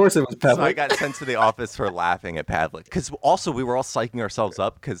course. Of course it was Pavlik. So I got sent to the office for laughing at Pavlik. Because also we were all psyching ourselves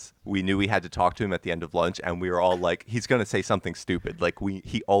up because we knew we had to talk to him at the end of lunch, and we were all like, "He's gonna say something stupid." Like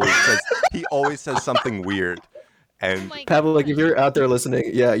he always says something weird. And Pavlik, if you're out there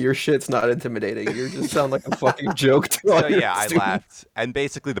listening, yeah, your shit's not intimidating. You just sound like a fucking joke to all so your yeah, I students. laughed, and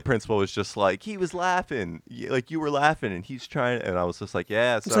basically the principal was just like, he was laughing, like you were laughing, and he's trying, and I was just like,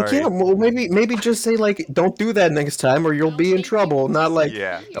 yeah, It's sorry. like, yeah, well, maybe just say like, don't do that next time, or you'll be in trouble. Not like,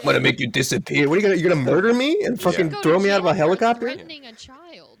 Yeah. I'm gonna make you disappear. What are you're gonna murder me and fucking throw me out of a helicopter? Threatening a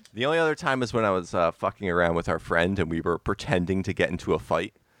child. The only other time was when I was fucking around with our friend, and we were pretending to get into a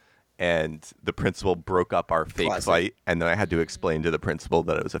fight. And the principal broke up our fake Classic. fight, and then I had to explain to the principal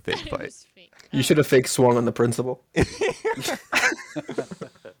that it was a fake fight. You should have fake swung on the principal.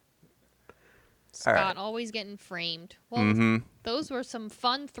 Scott always getting framed. Well, those were some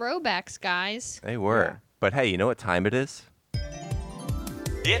fun throwbacks, guys. They were. But hey, you know what time it is?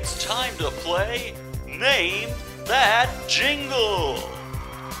 It's time to play Name That Jingle.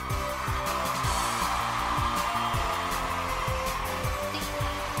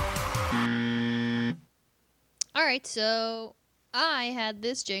 All right, so I had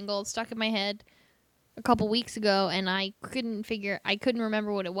this jingle stuck in my head a couple weeks ago, and I couldn't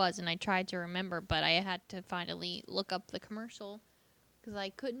remember what it was, and I tried to remember, but I had to finally look up the commercial because I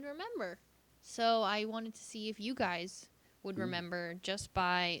couldn't remember. So I wanted to see if you guys would remember just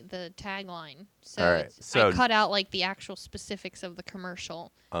by the tagline. So, All right, so I cut out like the actual specifics of the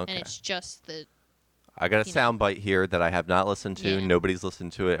commercial, Okay. and it's just the. I got a soundbite here that I have not listened to. Yeah. Nobody's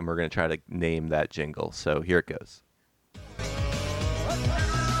listened to it, and we're going to try to name that jingle. So here it goes.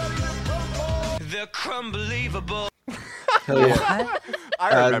 The Crumbelievable. Hell yeah.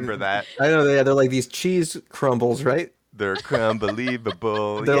 I remember that. I know they're like these cheese crumbles, right? They're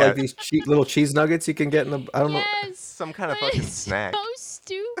Crumbelievable. They're Yeah. like these little cheese nuggets you can get in the. I don't know. Some kind of fucking snack. So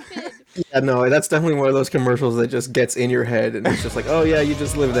stupid. Yeah, no, that's definitely one of those commercials that just gets in your head, and it's just like, oh yeah, you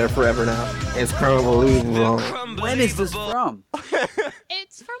just live there forever now. It's unbelievable. When is this from?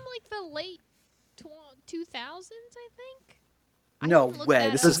 It's from like the late 2000s, I think. No look way.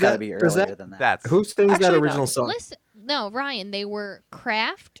 that This up. has got to be earlier than that. That's Who sings that Actually, original no. song? Listen, no, Ryan, they were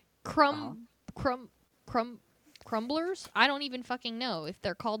Kraft crumblers. I don't even fucking know if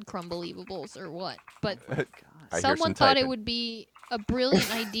they're called Crumbelievables or what, but I hear someone some thought it typing. would be a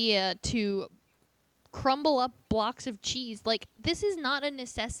brilliant idea to crumble up blocks of cheese. Like, this is not a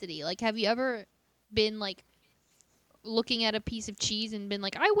necessity. Like, have you ever been like looking at a piece of cheese and been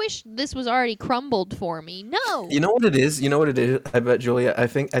like, I wish this was already crumbled for me? No. You know what it is? I bet, Julia. I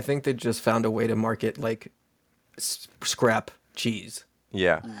think they just found a way to market like scrap cheese.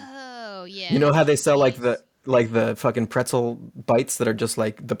 Yeah. Oh yeah. You know how they sell like the fucking pretzel bites that are just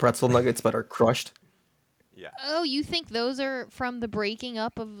like the pretzel nuggets but are crushed? Oh, you think those are from the breaking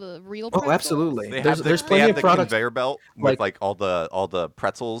up of the real Oh, pretzels? absolutely. They There's have there's they plenty have of the products. conveyor belt with like all the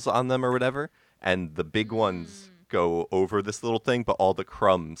pretzels on them or whatever, and the big ones go over this little thing, but all the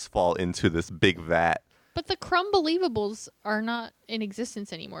crumbs fall into this big vat. But the Crumbelievables are not in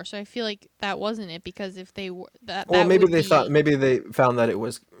existence anymore, so I feel like that wasn't it, because if they were Well, maybe would they be- maybe they found that it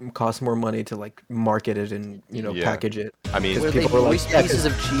was cost more money to like market it and Yeah. package it. I mean, 'Cause Were they people were like, moist yeah, pieces 'cause,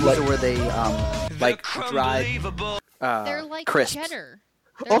 of cheese, like- or were they like dried they're like crisps? cheddar.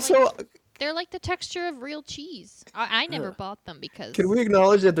 They're Also, like, they're like the texture of real cheese. I never bought them because can we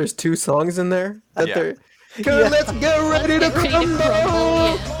acknowledge that there's two songs in there? That Yeah. they're let's get ready to crumble.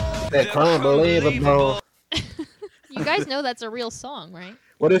 yeah. They're Crumbelievable. You guys know that's a real song, right?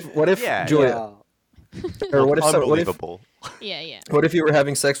 What if Yeah, Julia? Yeah. Or what if unbelievable. Yeah. What if you were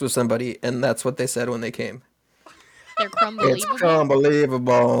having sex with somebody and that's what they said when they came? They're It's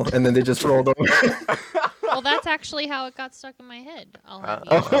unbelievable, and then they just rolled over. Well, that's actually how it got stuck in my head. I'll have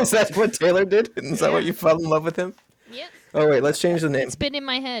you Oh, is that what Taylor did? Is that what you fell in love with him? Yep. Oh wait, let's change the name. It's been in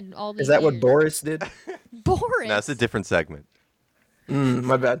my head all these Is that years. what Boris did? Boris? No, it's a different segment.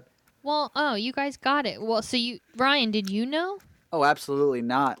 My bad. Well, you guys got it. Well, so Ryan, did you know? Oh, absolutely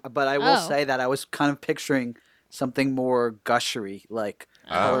not. But I will Oh. say that I was kind of picturing something more gushery, like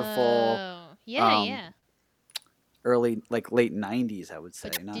colorful. Yeah. Early, like late 90s, I would say.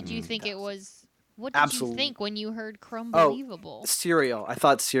 But not did you think it was... What did Absolutely. you think when you heard Crumbelievable? Cereal. I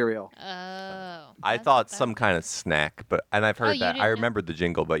thought cereal. Oh. I thought some kind of snack, and I've heard you that. didn't I know? remembered the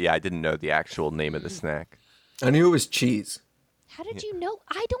jingle, but yeah, I didn't know the actual name of the snack. I knew it was cheese. How did you know?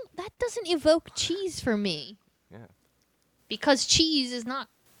 That doesn't evoke cheese for me. Yeah. Because cheese is not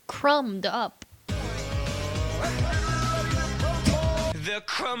crumbed up. The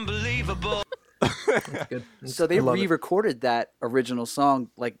Crumbelievable. Good. So they re-recorded that original song,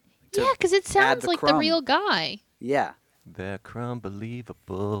 like. Yeah, because it sounds like the real guy. Yeah. The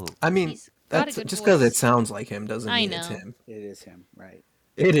Crumbelievable. I mean, got a that's good just because voice. it sounds like him doesn't I mean it's know. him. It is him, right?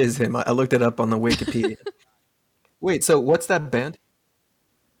 It is him. I looked it up on the Wikipedia. Wait, so what's that band?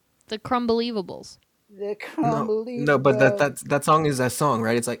 The Crumbelievables. The No, but that song is that song,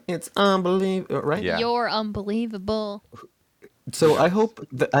 right? It's like it's unbelievable, right? Yeah. You're unbelievable. So I hope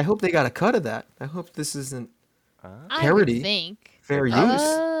they got a cut of that. I hope this isn't parody. I would think. Fair use.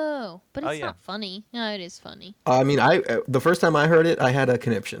 Oh, but it's yeah. not funny. No, it is funny. I mean, the first time I heard it, I had a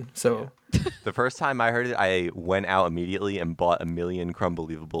conniption. So The first time I heard it, I went out immediately and bought 1,000,000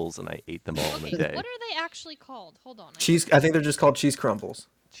 Crumbelievables, and I ate them all in a Okay, day. what are they actually called? Hold on. I think they're just called cheese crumbles.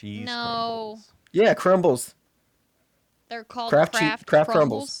 Cheese No, Yeah, crumbles. they're called Kraft Kraft, Kraft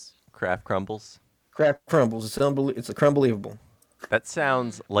Crumbles. Kraft crumbles. Kraft crumbles. It's a crumbelievable. That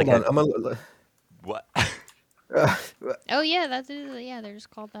sounds like Hold on, what? Oh yeah, they're just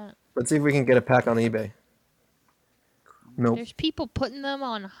called that. let's see if we can get a pack on eBay. Nope. There's people putting them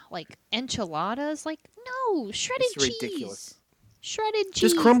on like enchiladas. Like, no, shredded It's cheese. ridiculous. Shredded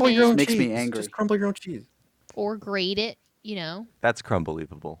cheese. Just crumble your own man. Makes cheese. me angry. Just crumble your own cheese. Or grate it. You know. That's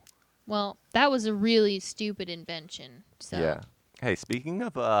Crumbelievable. Well, that was a really stupid invention. So. Yeah. Hey, speaking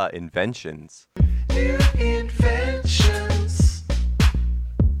of inventions. New inventions.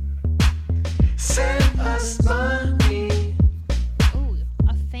 Send us money. Ooh,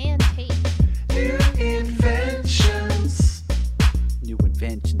 a fan tape. New inventions. New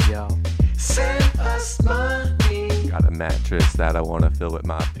inventions, y'all. Send us money. Got a mattress that I want to fill with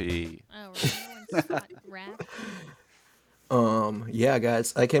my pee. Oh, right. Rap. Yeah,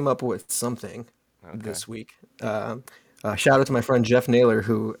 guys, I came up with something this week. Shout out to my friend Jeff Naylor,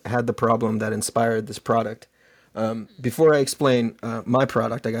 who had the problem that inspired this product. Before I explain my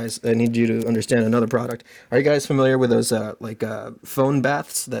product, guys, I need you to understand another product. Are you guys familiar with those phone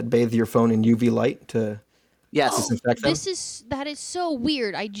baths that bathe your phone in UV light to disinfect them? That is so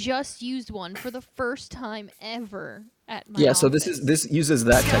weird. I just used one for the first time ever at my Yeah, so office. this uses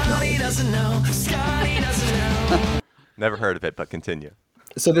that technology. Never heard of it, but continue.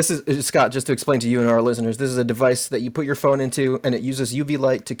 So this is, Scott, just to explain to you and our listeners, this is a device that you put your phone into, and it uses UV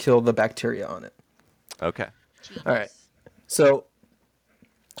light to kill the bacteria on it. Okay. All right. So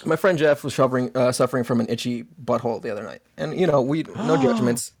my friend Jeff was suffering from an itchy butthole the other night. And, no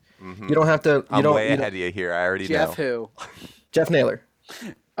judgments. Mm-hmm. You don't have to... I'm way ahead of you here. I already know. Jeff who? Jeff Naylor.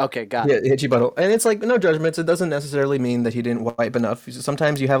 Okay, got Yeah, it. itchy butthole. And it's like, no judgments. It doesn't necessarily mean that he didn't wipe enough.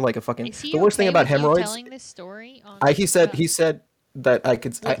 Sometimes you have like a fucking... Is he The worst thing okay about with you hemorrhoids... telling this story on He said that I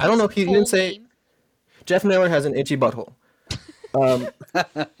could... I don't know if he didn't say... Jeff Naylor has an itchy butthole.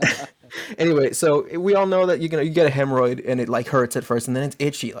 Anyway, so we all know that you get a hemorrhoid and it like hurts at first and then it's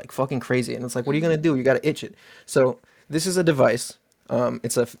itchy like fucking crazy and it's like, what are you gonna do? You gotta itch it. So this is a device.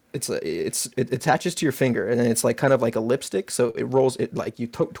 It attaches to your finger and then it's like kind of like a lipstick. So it rolls it like you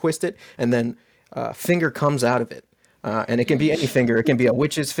twist it and then finger comes out of it. And it can be any finger. It can be a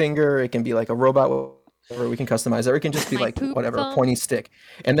witch's finger. It can be like a robot. Or we can customize it, or it can just be like whatever, a pointy stick.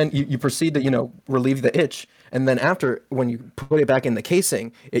 And then you proceed to, relieve the itch. And then after, when you put it back in the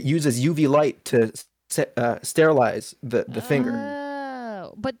casing, it uses UV light to sterilize the finger.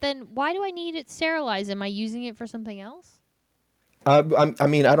 Oh, but then why do I need it sterilized? Am I using it for something else? I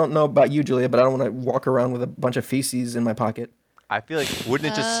mean, I don't know about you, Julia, but I don't want to walk around with a bunch of feces in my pocket. I feel like,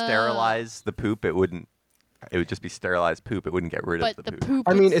 wouldn't it just sterilize the poop? It wouldn't. It would just be sterilized poop. It wouldn't get rid of the poop.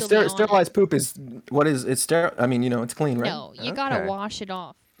 I mean, sterilized poop is what is it's sterile. I mean, it's clean, right? No, you gotta wash it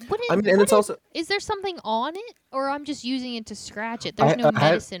off. And it's also. Is there something on it, or I'm just using it to scratch it? There's no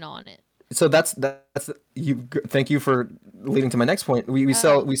medicine on it. So that's you. Thank you for leading to my next point. We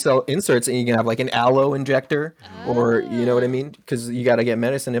sell inserts, and you can have like an aloe injector, or you know what I mean, because you got to get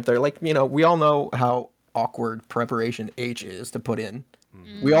medicine if they're like, you know, we all know how awkward preparation H is to put in.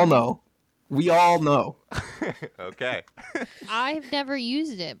 We all know. We all know. Okay. I've never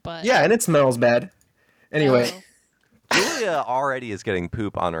used it, but Yeah, and it smells bad. Anyway. Oh. Julia already is getting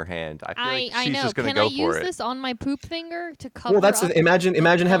poop on her hand. I feel like I she's know. just gonna Can go I for use it. this on my poop finger to cover? Well, that's up? imagine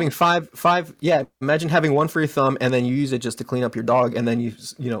having five. Yeah, imagine having one for your thumb, and then you use it just to clean up your dog, and then you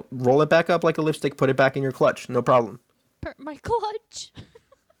roll it back up like a lipstick, put it back in your clutch, no problem. My clutch.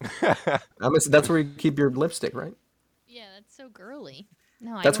 That's where you keep your lipstick, right? Yeah, that's so girly.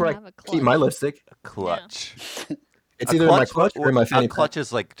 No, That's I where don't have a I clutch. keep my lipstick. Clutch. It's either in my clutch or in my fanny A clutch pack.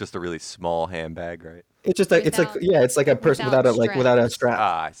 is like just a really small handbag, right? It's just it's like a person without a strap.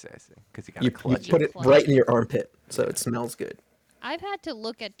 Ah, I see. Because you got You a clutch. put it right in your armpit, so it smells good. I've had to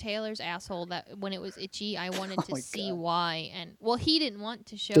look at Taylor's asshole that when it was itchy, I wanted to see why. And well, he didn't want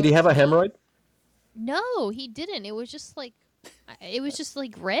to show. Did he it have to a me. hemorrhoid? No, he didn't. It was just like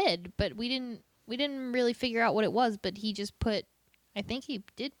red, but we didn't really figure out what it was. But he just put, I think he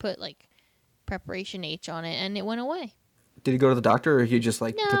did put like preparation H on it, and it went away. Did he go to the doctor, or he just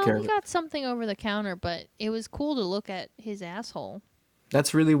took care No, of he it? got something over the counter, but it was cool to look at his asshole.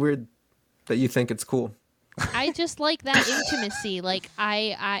 That's really weird that you think it's cool. I just like that intimacy. Like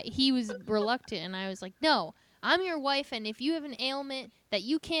he was reluctant, and I was like, "No, I'm your wife, and if you have an ailment that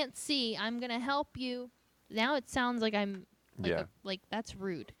you can't see, I'm gonna help you." Now it sounds like I'm like that's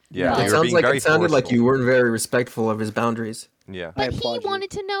rude. Yeah, It sounded like you weren't very respectful of his boundaries. Yeah, But he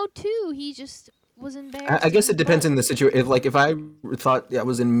wanted to know too. He just was embarrassed. I guess it depends on the situation. If I thought I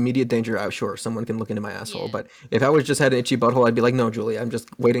was in immediate danger, sure, someone can look into my asshole. But if I was just had an itchy butthole, I'd be like, no, Julie, I'm just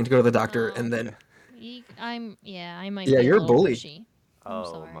waiting to go to the doctor, and then. I might. Yeah, be you're a little bully. pushy.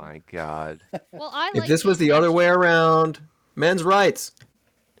 Oh my god. Well, I If this was the other way around, men's rights.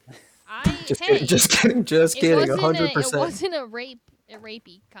 Just kidding. Just kidding. 100%. It wasn't a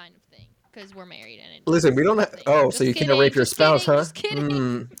rapey kind of thing because we're married and it. Listen, we don't have. Oh, so you can't rape your spouse, huh? Just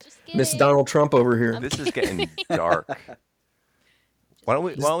kidding. Miss Donald Trump over here. This is getting dark. Why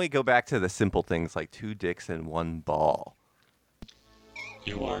don't we go back to the simple things like 2 dicks and 1 ball?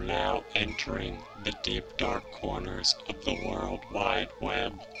 You are now entering the deep dark corners of the World Wide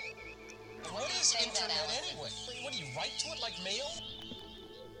Web. What is internet anyway? What do you write to it like mail?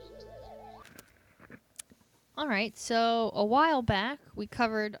 All right, so a while back we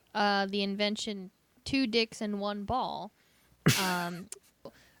covered the invention 2 dicks and 1 ball.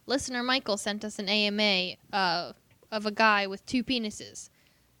 Listener Michael sent us an AMA of a guy with 2 penises.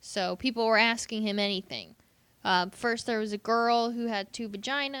 So people were asking him anything. First there was a girl who had 2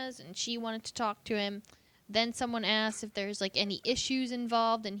 vaginas and she wanted to talk to him. Then someone asked if there's like any issues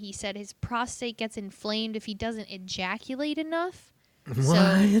involved, and he said his prostate gets inflamed if he doesn't ejaculate enough.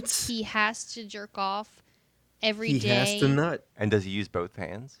 What? So he has to jerk off every day. He has to nut. And does he use both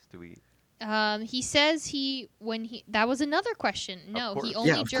hands? Do we? He says that was another question. No, he only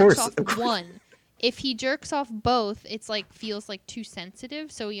Yeah, jerks of off one. If he jerks off both, it's like feels like too sensitive,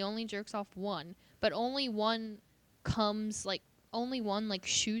 so he only jerks off one. But only one comes only one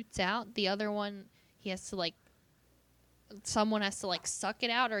shoots out. The other one he has to someone has to suck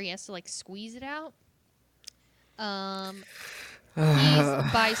it out, or he has to squeeze it out. He's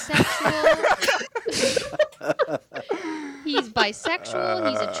bisexual. He's bisexual.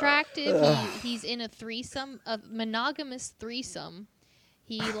 He's attractive. He's in a threesome, a monogamous threesome.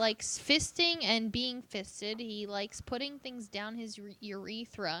 He likes fisting and being fisted. He likes putting things down his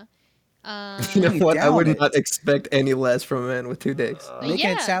urethra. You know what? I would not expect any less from a man with 2 dicks. Making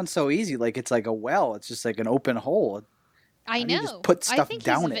it sound so easy, like it's like a well. It's just like an open hole. I know. You just put stuff I think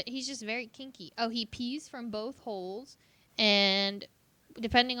down it. He's just very kinky. Oh, he pees from both holes, and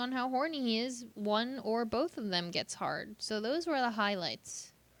depending on how horny he is, one or both of them gets hard. So those were the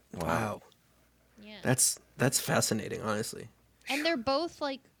highlights. Wow. Yeah. That's fascinating, honestly. And they're both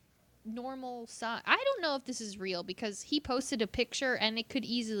normal size. I don't know if this is real because he posted a picture and it could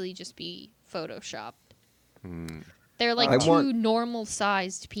easily just be photoshopped. They're two normal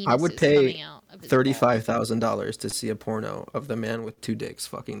sized penises I would pay coming out of his $35,000 to see a porno of the man with 2 dicks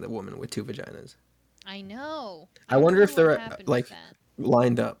fucking the woman with 2 vaginas. I know. I wonder if they're happened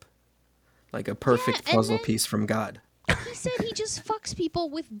lined up, like a perfect and puzzle then- piece from God. He said he just fucks people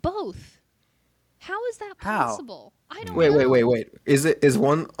with both. How is that How? possible? I don't Wait, know. wait. Is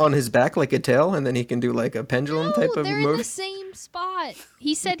one on his back like a tail, and then he can do like a pendulum type of They're in the move? same spot.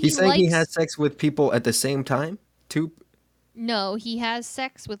 He said He's he saying likes. he has sex with people at the same time. 2. No, he has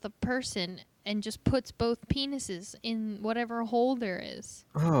sex with a person and just puts both penises in whatever hole there is.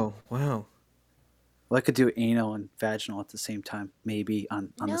 Oh, wow. Well, I could do anal and vaginal at the same time, maybe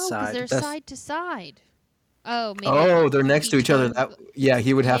on the No, because side. they're side to side. Oh, maybe. Oh, they're next to each other. That, yeah,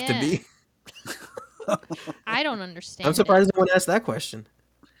 he would have to Yeah. be. I don't understand. I'm surprised no one asked that question.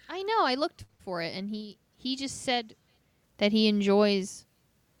 I know. I looked for it, and he just said that he enjoys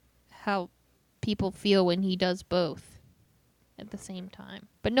how people feel when he does both at the same time.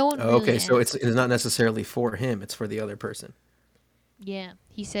 But no one really Okay, so asked. it's not necessarily for him; it's for the other person. Yeah,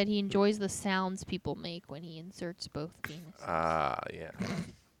 he said he enjoys the sounds people make when he inserts both penises. Yeah.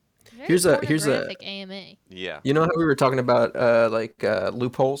 Very Here's a pornographic AMA. Yeah. You know how we were talking about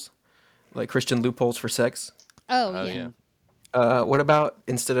loopholes, like Christian loopholes for sex? Oh yeah. What about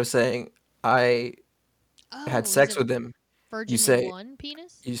instead of saying I had is sex it with him, Virgin you say one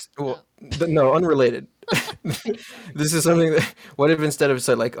penis? no, unrelated. This is something that. What if instead of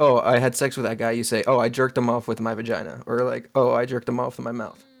said like, oh, I had sex with that guy, you say, oh, I jerked him off with my vagina, or like, oh, I jerked him off with my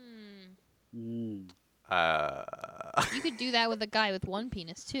mouth. You could do that with a guy with one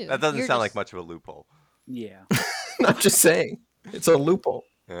penis too. That doesn't You're sound like just- much of a loophole. Yeah. I'm just saying, it's a loophole.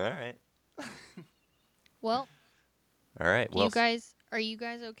 All right. Well, All right. are you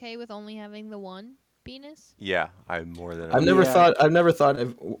guys okay with only having the one penis? Yeah, I'm more than. I've never thought I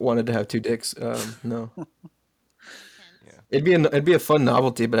wanted to have two dicks. No. It'd be a fun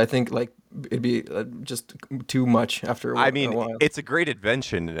novelty, but I think like it'd be just too much after a while. It's a great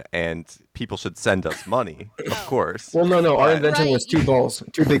invention, and people should send us money, of course. Well, no, our But- invention was two balls,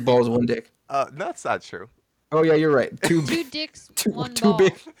 two big balls, one dick. That's not true. Oh yeah, you're right. Two dicks, two one ball.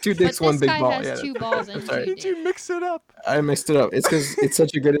 Two dicks, But one this big guy ball. has Yeah, two that's- balls and sorry. two dicks. You mix it up. I mixed it up. It's because it's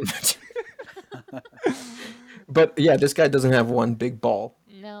such a good invention. But yeah, this guy doesn't have one big ball.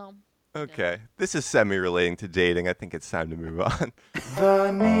 No. Okay, this is semi-relating to dating. I think it's time to move on. The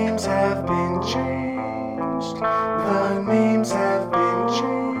names have been changed. The names have been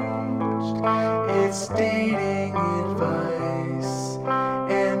changed. It's dating advice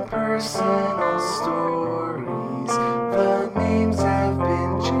and personal stories. The names have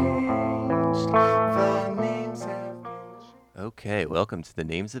been changed. The names have been changed. Okay, welcome to The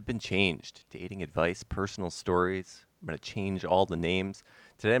Names Have Been Changed. Dating advice, personal stories. I'm going to change all the names.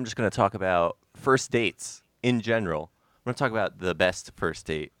 Today I'm just going to talk about first dates in general. I'm going to talk about the best first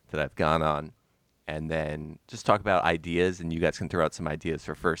date that I've gone on, and then just talk about ideas, and you guys can throw out some ideas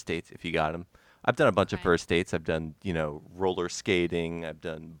for first dates if you got them. I've done a bunch of first dates. I've done, roller skating. I've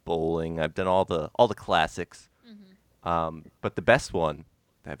done bowling. I've done all the classics. But the best one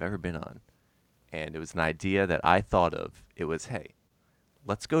that I've ever been on, and it was an idea that I thought of. It was, hey,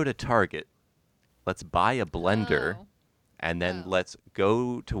 let's go to Target. Let's buy a blender. Oh. And then let's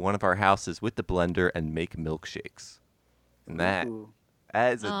go to one of our houses with the blender and make milkshakes. And that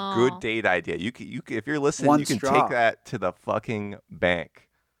is a good date idea. You can, if you're listening, One you can straw. take that to the fucking bank.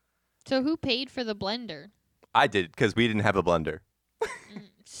 So who paid for the blender? I did because we didn't have a blender.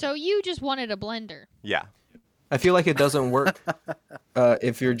 So you just wanted a blender. Yeah. I feel like it doesn't work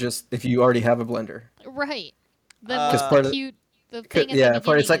if you already have a blender. Right. Because part of cute. The thing at yeah, the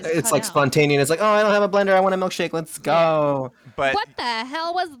part it's like beginning is it's cut like out. spontaneous. It's like, oh, I don't have a blender. I want a milkshake. Let's go. But What the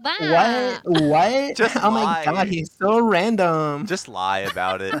hell was that? What? Just oh my lie. god, he's so random. just lie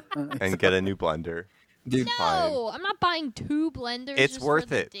about it and get a new blender. Dude, No, I'm not buying two blenders. It's just worth for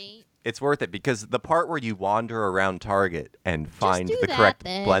the it. Date. It's worth it because the part where you wander around Target and find do the that correct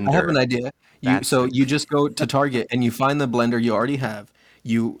then. blender. I have an idea. That's You just go to Target and you find the blender you already have.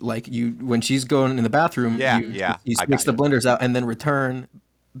 You when she's going in the bathroom, Yeah, you I mix got the blenders out and then return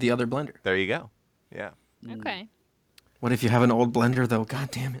the other blender. There you go. Yeah. Okay. What if you have an old blender though? God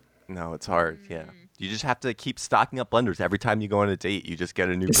damn it. No, it's hard. Yeah. You just have to keep stocking up blenders. Every time you go on a date, you just get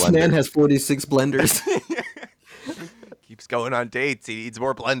a new This blender. man has 46 blenders. Keeps going on dates. He needs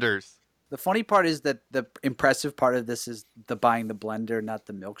more blenders. The funny part is that the impressive part of this is the buying the blender, not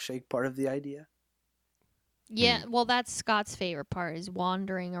the milkshake part of the idea. Yeah, well, that's Scott's favorite part is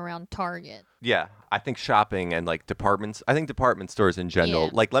wandering around Target. Yeah, I think shopping and like departments. I think department stores in general. Yeah.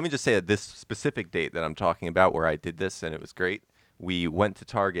 Like, let me just say that this specific date that I'm talking about, where I did this and it was great. We went to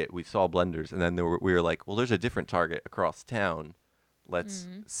Target. We saw blenders, and then we were like, well, there's a different Target across town. Let's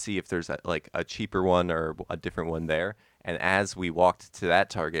see if there's a cheaper one or a different one there. And as we walked to that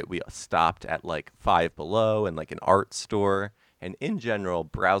Target, we stopped at like Five Below and like an art store. And in general,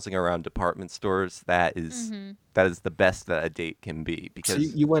 browsing around department stores, that is the best that a date can be. Because So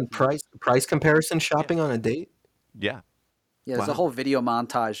you went price comparison shopping on a date? yeah, Yeah, there's a whole video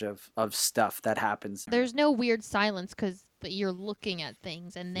montage of stuff that happens. There's no weird silence because you're looking at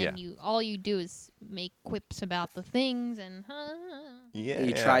things, and then Yeah. all you do is make quips about the things, and Yeah.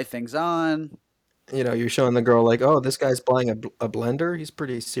 You try things on. You know, you're showing the girl like, oh, this guy's buying a blender. He's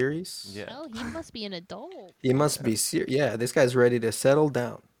pretty serious. Yeah. Oh, he must be an adult. He must be serious. Yeah, this guy's ready to settle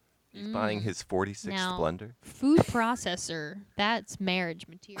down. He's buying his 46th Now, blender. Food processor, that's marriage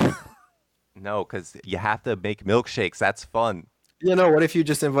material. No, because you have to make milkshakes. That's fun. You know, what if you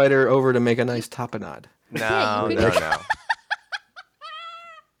just invite her over to make a nice tapenade? No, you no, could- no.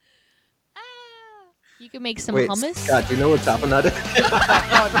 You can make some Wait, hummus. Scott, do you know what tapenade is?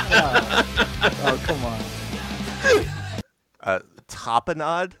 Oh, come on.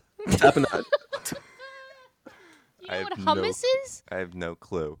 Tapenade? Tapenade. You know what hummus is? I have no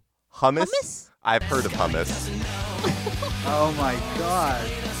clue. Hummus? I've heard of hummus. Oh my god.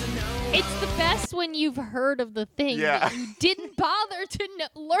 It's the best when you've heard of the thing, Yeah. but you didn't bother to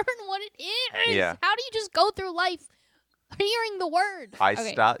learn what it is. Yeah. How do you just go through life hearing the word? I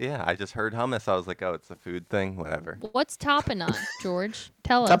Okay. stopped. Yeah, I just heard hummus. I was like, oh, it's a food thing. Whatever. What's tapenade, George?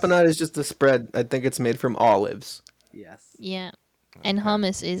 Tell us. Tapenade is just a spread. I think it's made from olives. Yes. Yeah. And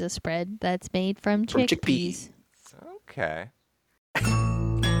hummus is a spread that's made from chickpeas. Okay.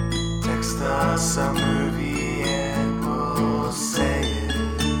 Text us a movie and we'll say it.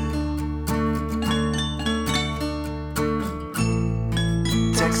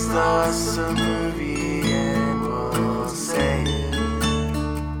 Text us a movie and we'll say it.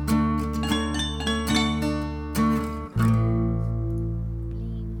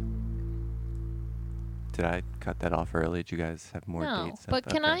 Did I cut that off early? Did you guys have more No, dates? but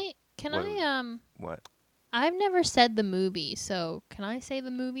can Okay. I What? I've never said the movie, so can I say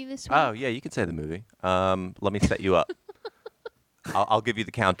the movie this week? Oh, yeah, you can say the movie. Let me set you up. I'll give you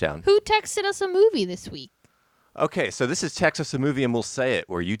the countdown. Who texted us a movie this week? Okay, so this is Text Us a Movie and We'll Say It,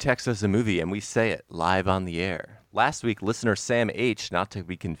 where you text us a movie and we say it live on the air. Last week, listener Sam H., not to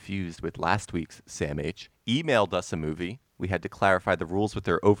be confused with last week's Sam H., emailed us a movie. We had to clarify the rules with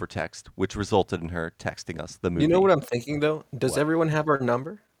her overtext, which resulted in her texting us the movie. You know what I'm thinking, though? Does What? everyone have our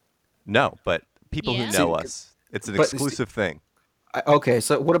number? No, but people Yeah. who know us, it's an But- exclusive thing. Okay,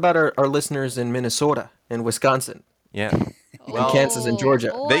 so what about our listeners in Minnesota and Wisconsin? Yeah. And Kansas and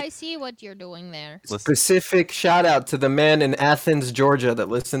Georgia. Oh, They- I see what you're doing there. Specific shout out to the man in Athens, Georgia that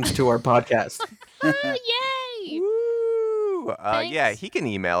listens to our podcast. Yay! Woo! Yeah, Thanks. he can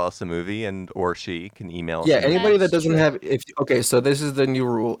email us a movie, or she can email us. Yeah, a movie. anybody that That's doesn't true. have okay, so this is the new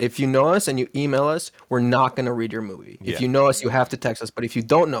rule. If you know us and you email us, we're not going to read your movie. Yeah. If you know us, you have to text us, but if you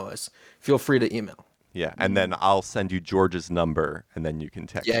don't know us, feel free to email. Yeah, and then I'll send you George's number, and then you can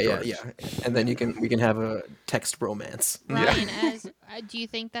text Yeah, George. yeah. And then we can have a text romance. Ryan, do you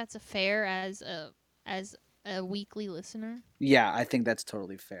think that's fair as a weekly listener? Yeah, I think that's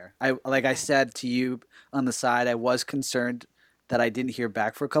totally fair. Like I said to you on the side, I was concerned that I didn't hear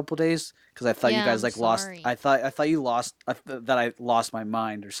back for a couple days because I thought you Yeah, guys I'm lost. sorry. I thought you lost that I lost my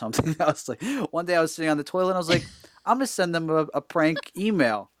mind or something. I was like, one day I was sitting on the toilet and I was like, I'm gonna send them a prank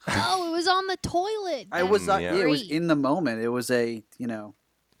email. Oh, it was on the toilet. I was Yeah. yeah, it was Great. in the moment. It was I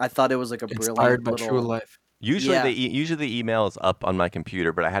thought it was like a Inspired brilliant by little. true life. Usually, Yeah. usually the email is up on my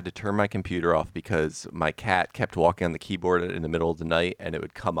computer, but I had to turn my computer off because my cat kept walking on the keyboard in the middle of the night, and it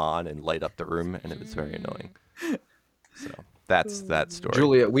would come on and light up the room, and it was very annoying. So that's that story.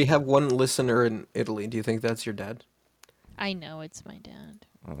 Julia, we have one listener in Italy. Do you think that's your dad? I know it's my dad.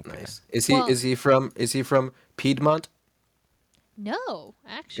 Okay. Nice. Is Well- he from Piedmont? No,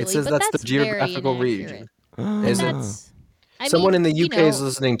 actually, It says but that's the very geographical inaccurate. region. Is it? That's, I Someone mean, in the you UK is know,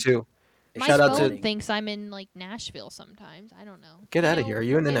 listening too. My Shout out phone to thinks I'm in like Nashville sometimes. I don't know. Get You out of know, here. Are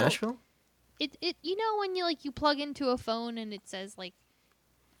you in it'll- Nashville? It you know when you plug into a phone and it says like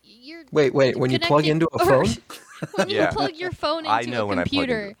you're Wait. When you plug connected- into a or phone? when you Yeah. plug your phone I into know a when I plug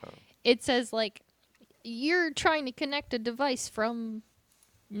into computer, a phone. it says like you're trying to connect a device from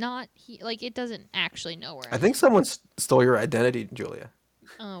not like it doesn't actually know where I think someone stole your identity, Julia.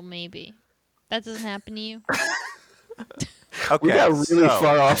 Oh, maybe. That doesn't happen to you? Okay, We got really so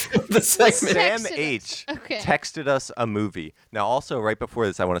far off the segment. Sam Texted- H. Okay. texted us a movie. Now, also, right before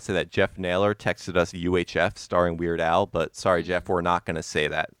this, I want to say that Jeff Naylor texted us UHF starring Weird Al, but sorry, Jeff, we're not going to say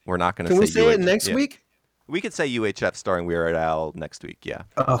that. We're not going to Can say we say it UHF. next Yeah. week? We could say UHF starring Weird Al next week, yeah.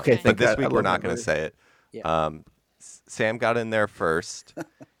 Okay, Okay. But this God. I week, we're love not that going to movie. say it. Yeah. Sam got in there first.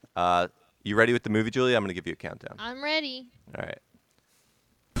 You ready with the movie, Julia? I'm going to give you a countdown. I'm ready. All right.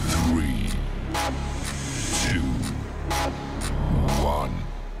 3, 2, 1,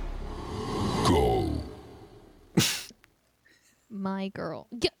 go. My girl.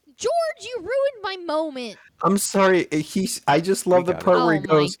 George, you ruined my moment. I'm sorry. I just love the got it. part Oh where he my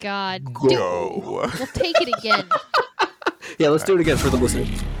goes. god. Go. We'll take it again. Yeah, let's do it again for the listeners.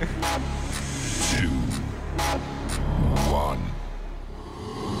 2, 1,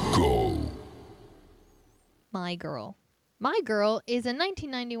 My Girl. My Girl is a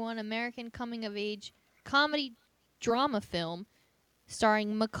 1991 American coming-of-age comedy drama film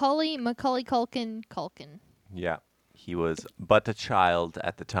starring Macaulay Culkin. Yeah, he was but a child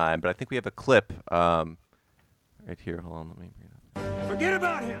at the time, but I think we have a clip right here. Hold on, let me bring it up. Forget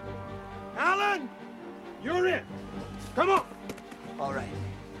about him. Alan, you're in. Come on. All right.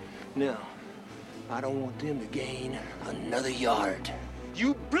 Now, I don't want them to gain another yard.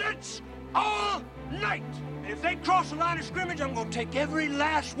 You blitz all night. And if they cross the line of scrimmage, I'm going to take every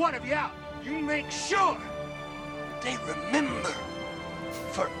last one of you out. You make sure They remember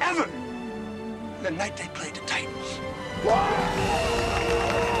forever the night they played the Titans.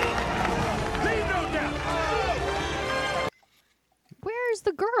 Leave no doubt. Where's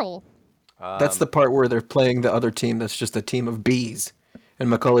the girl? That's the part where they're playing the other team that's just a team of bees. And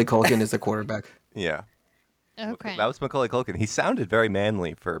Macaulay Culkin is the quarterback. Yeah. Okay. That was Macaulay Culkin. He sounded very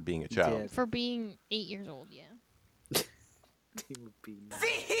manly for being a child. For being 8 years old, yeah.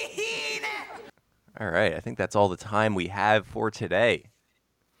 All right. I think that's all the time we have for today.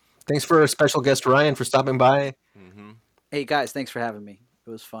 Thanks for our special guest Ryan for stopping by. Mm-hmm. Hey guys, thanks for having me. It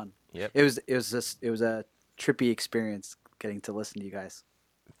was fun. Yep. It was a trippy experience getting to listen to you guys.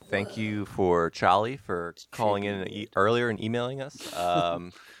 Thank you for Charlie for calling in earlier and emailing us.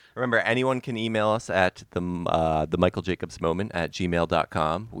 Remember, anyone can email us at the Michael Jacobs Moment at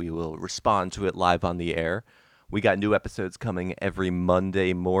gmail.com. We will respond to it live on the air. We got new episodes coming every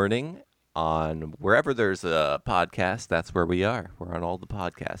Monday morning on wherever there's a podcast. That's where we are. We're on all the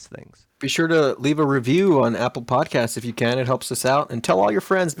podcast things. Be sure to leave a review on Apple Podcasts if you can. It helps us out. And tell all your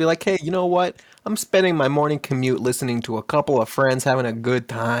friends. Be like, hey, you know what? I'm spending my morning commute listening to a couple of friends having a good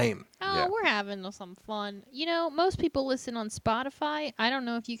time. Oh, we're having some fun. You know, most people listen on Spotify. I don't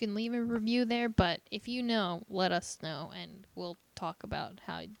know if you can leave a review there, but if you know, let us know, and we'll talk about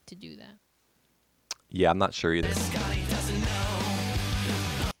how to do that. Yeah, I'm not sure either.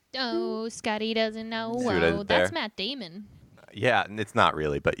 Oh, Scotty doesn't know. See what I did Whoa, that's there? Matt Damon. Yeah, it's not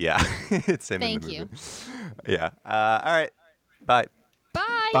really, but yeah. It's him in the Thank you. movie. Yeah. All right. Bye.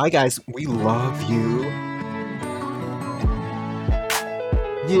 Bye. Bye, guys. We love you.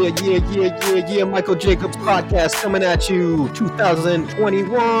 Yeah. Michael Jacobs podcast coming at you.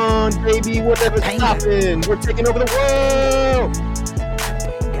 2021, baby. Whatever's poppin'. We're taking over the world.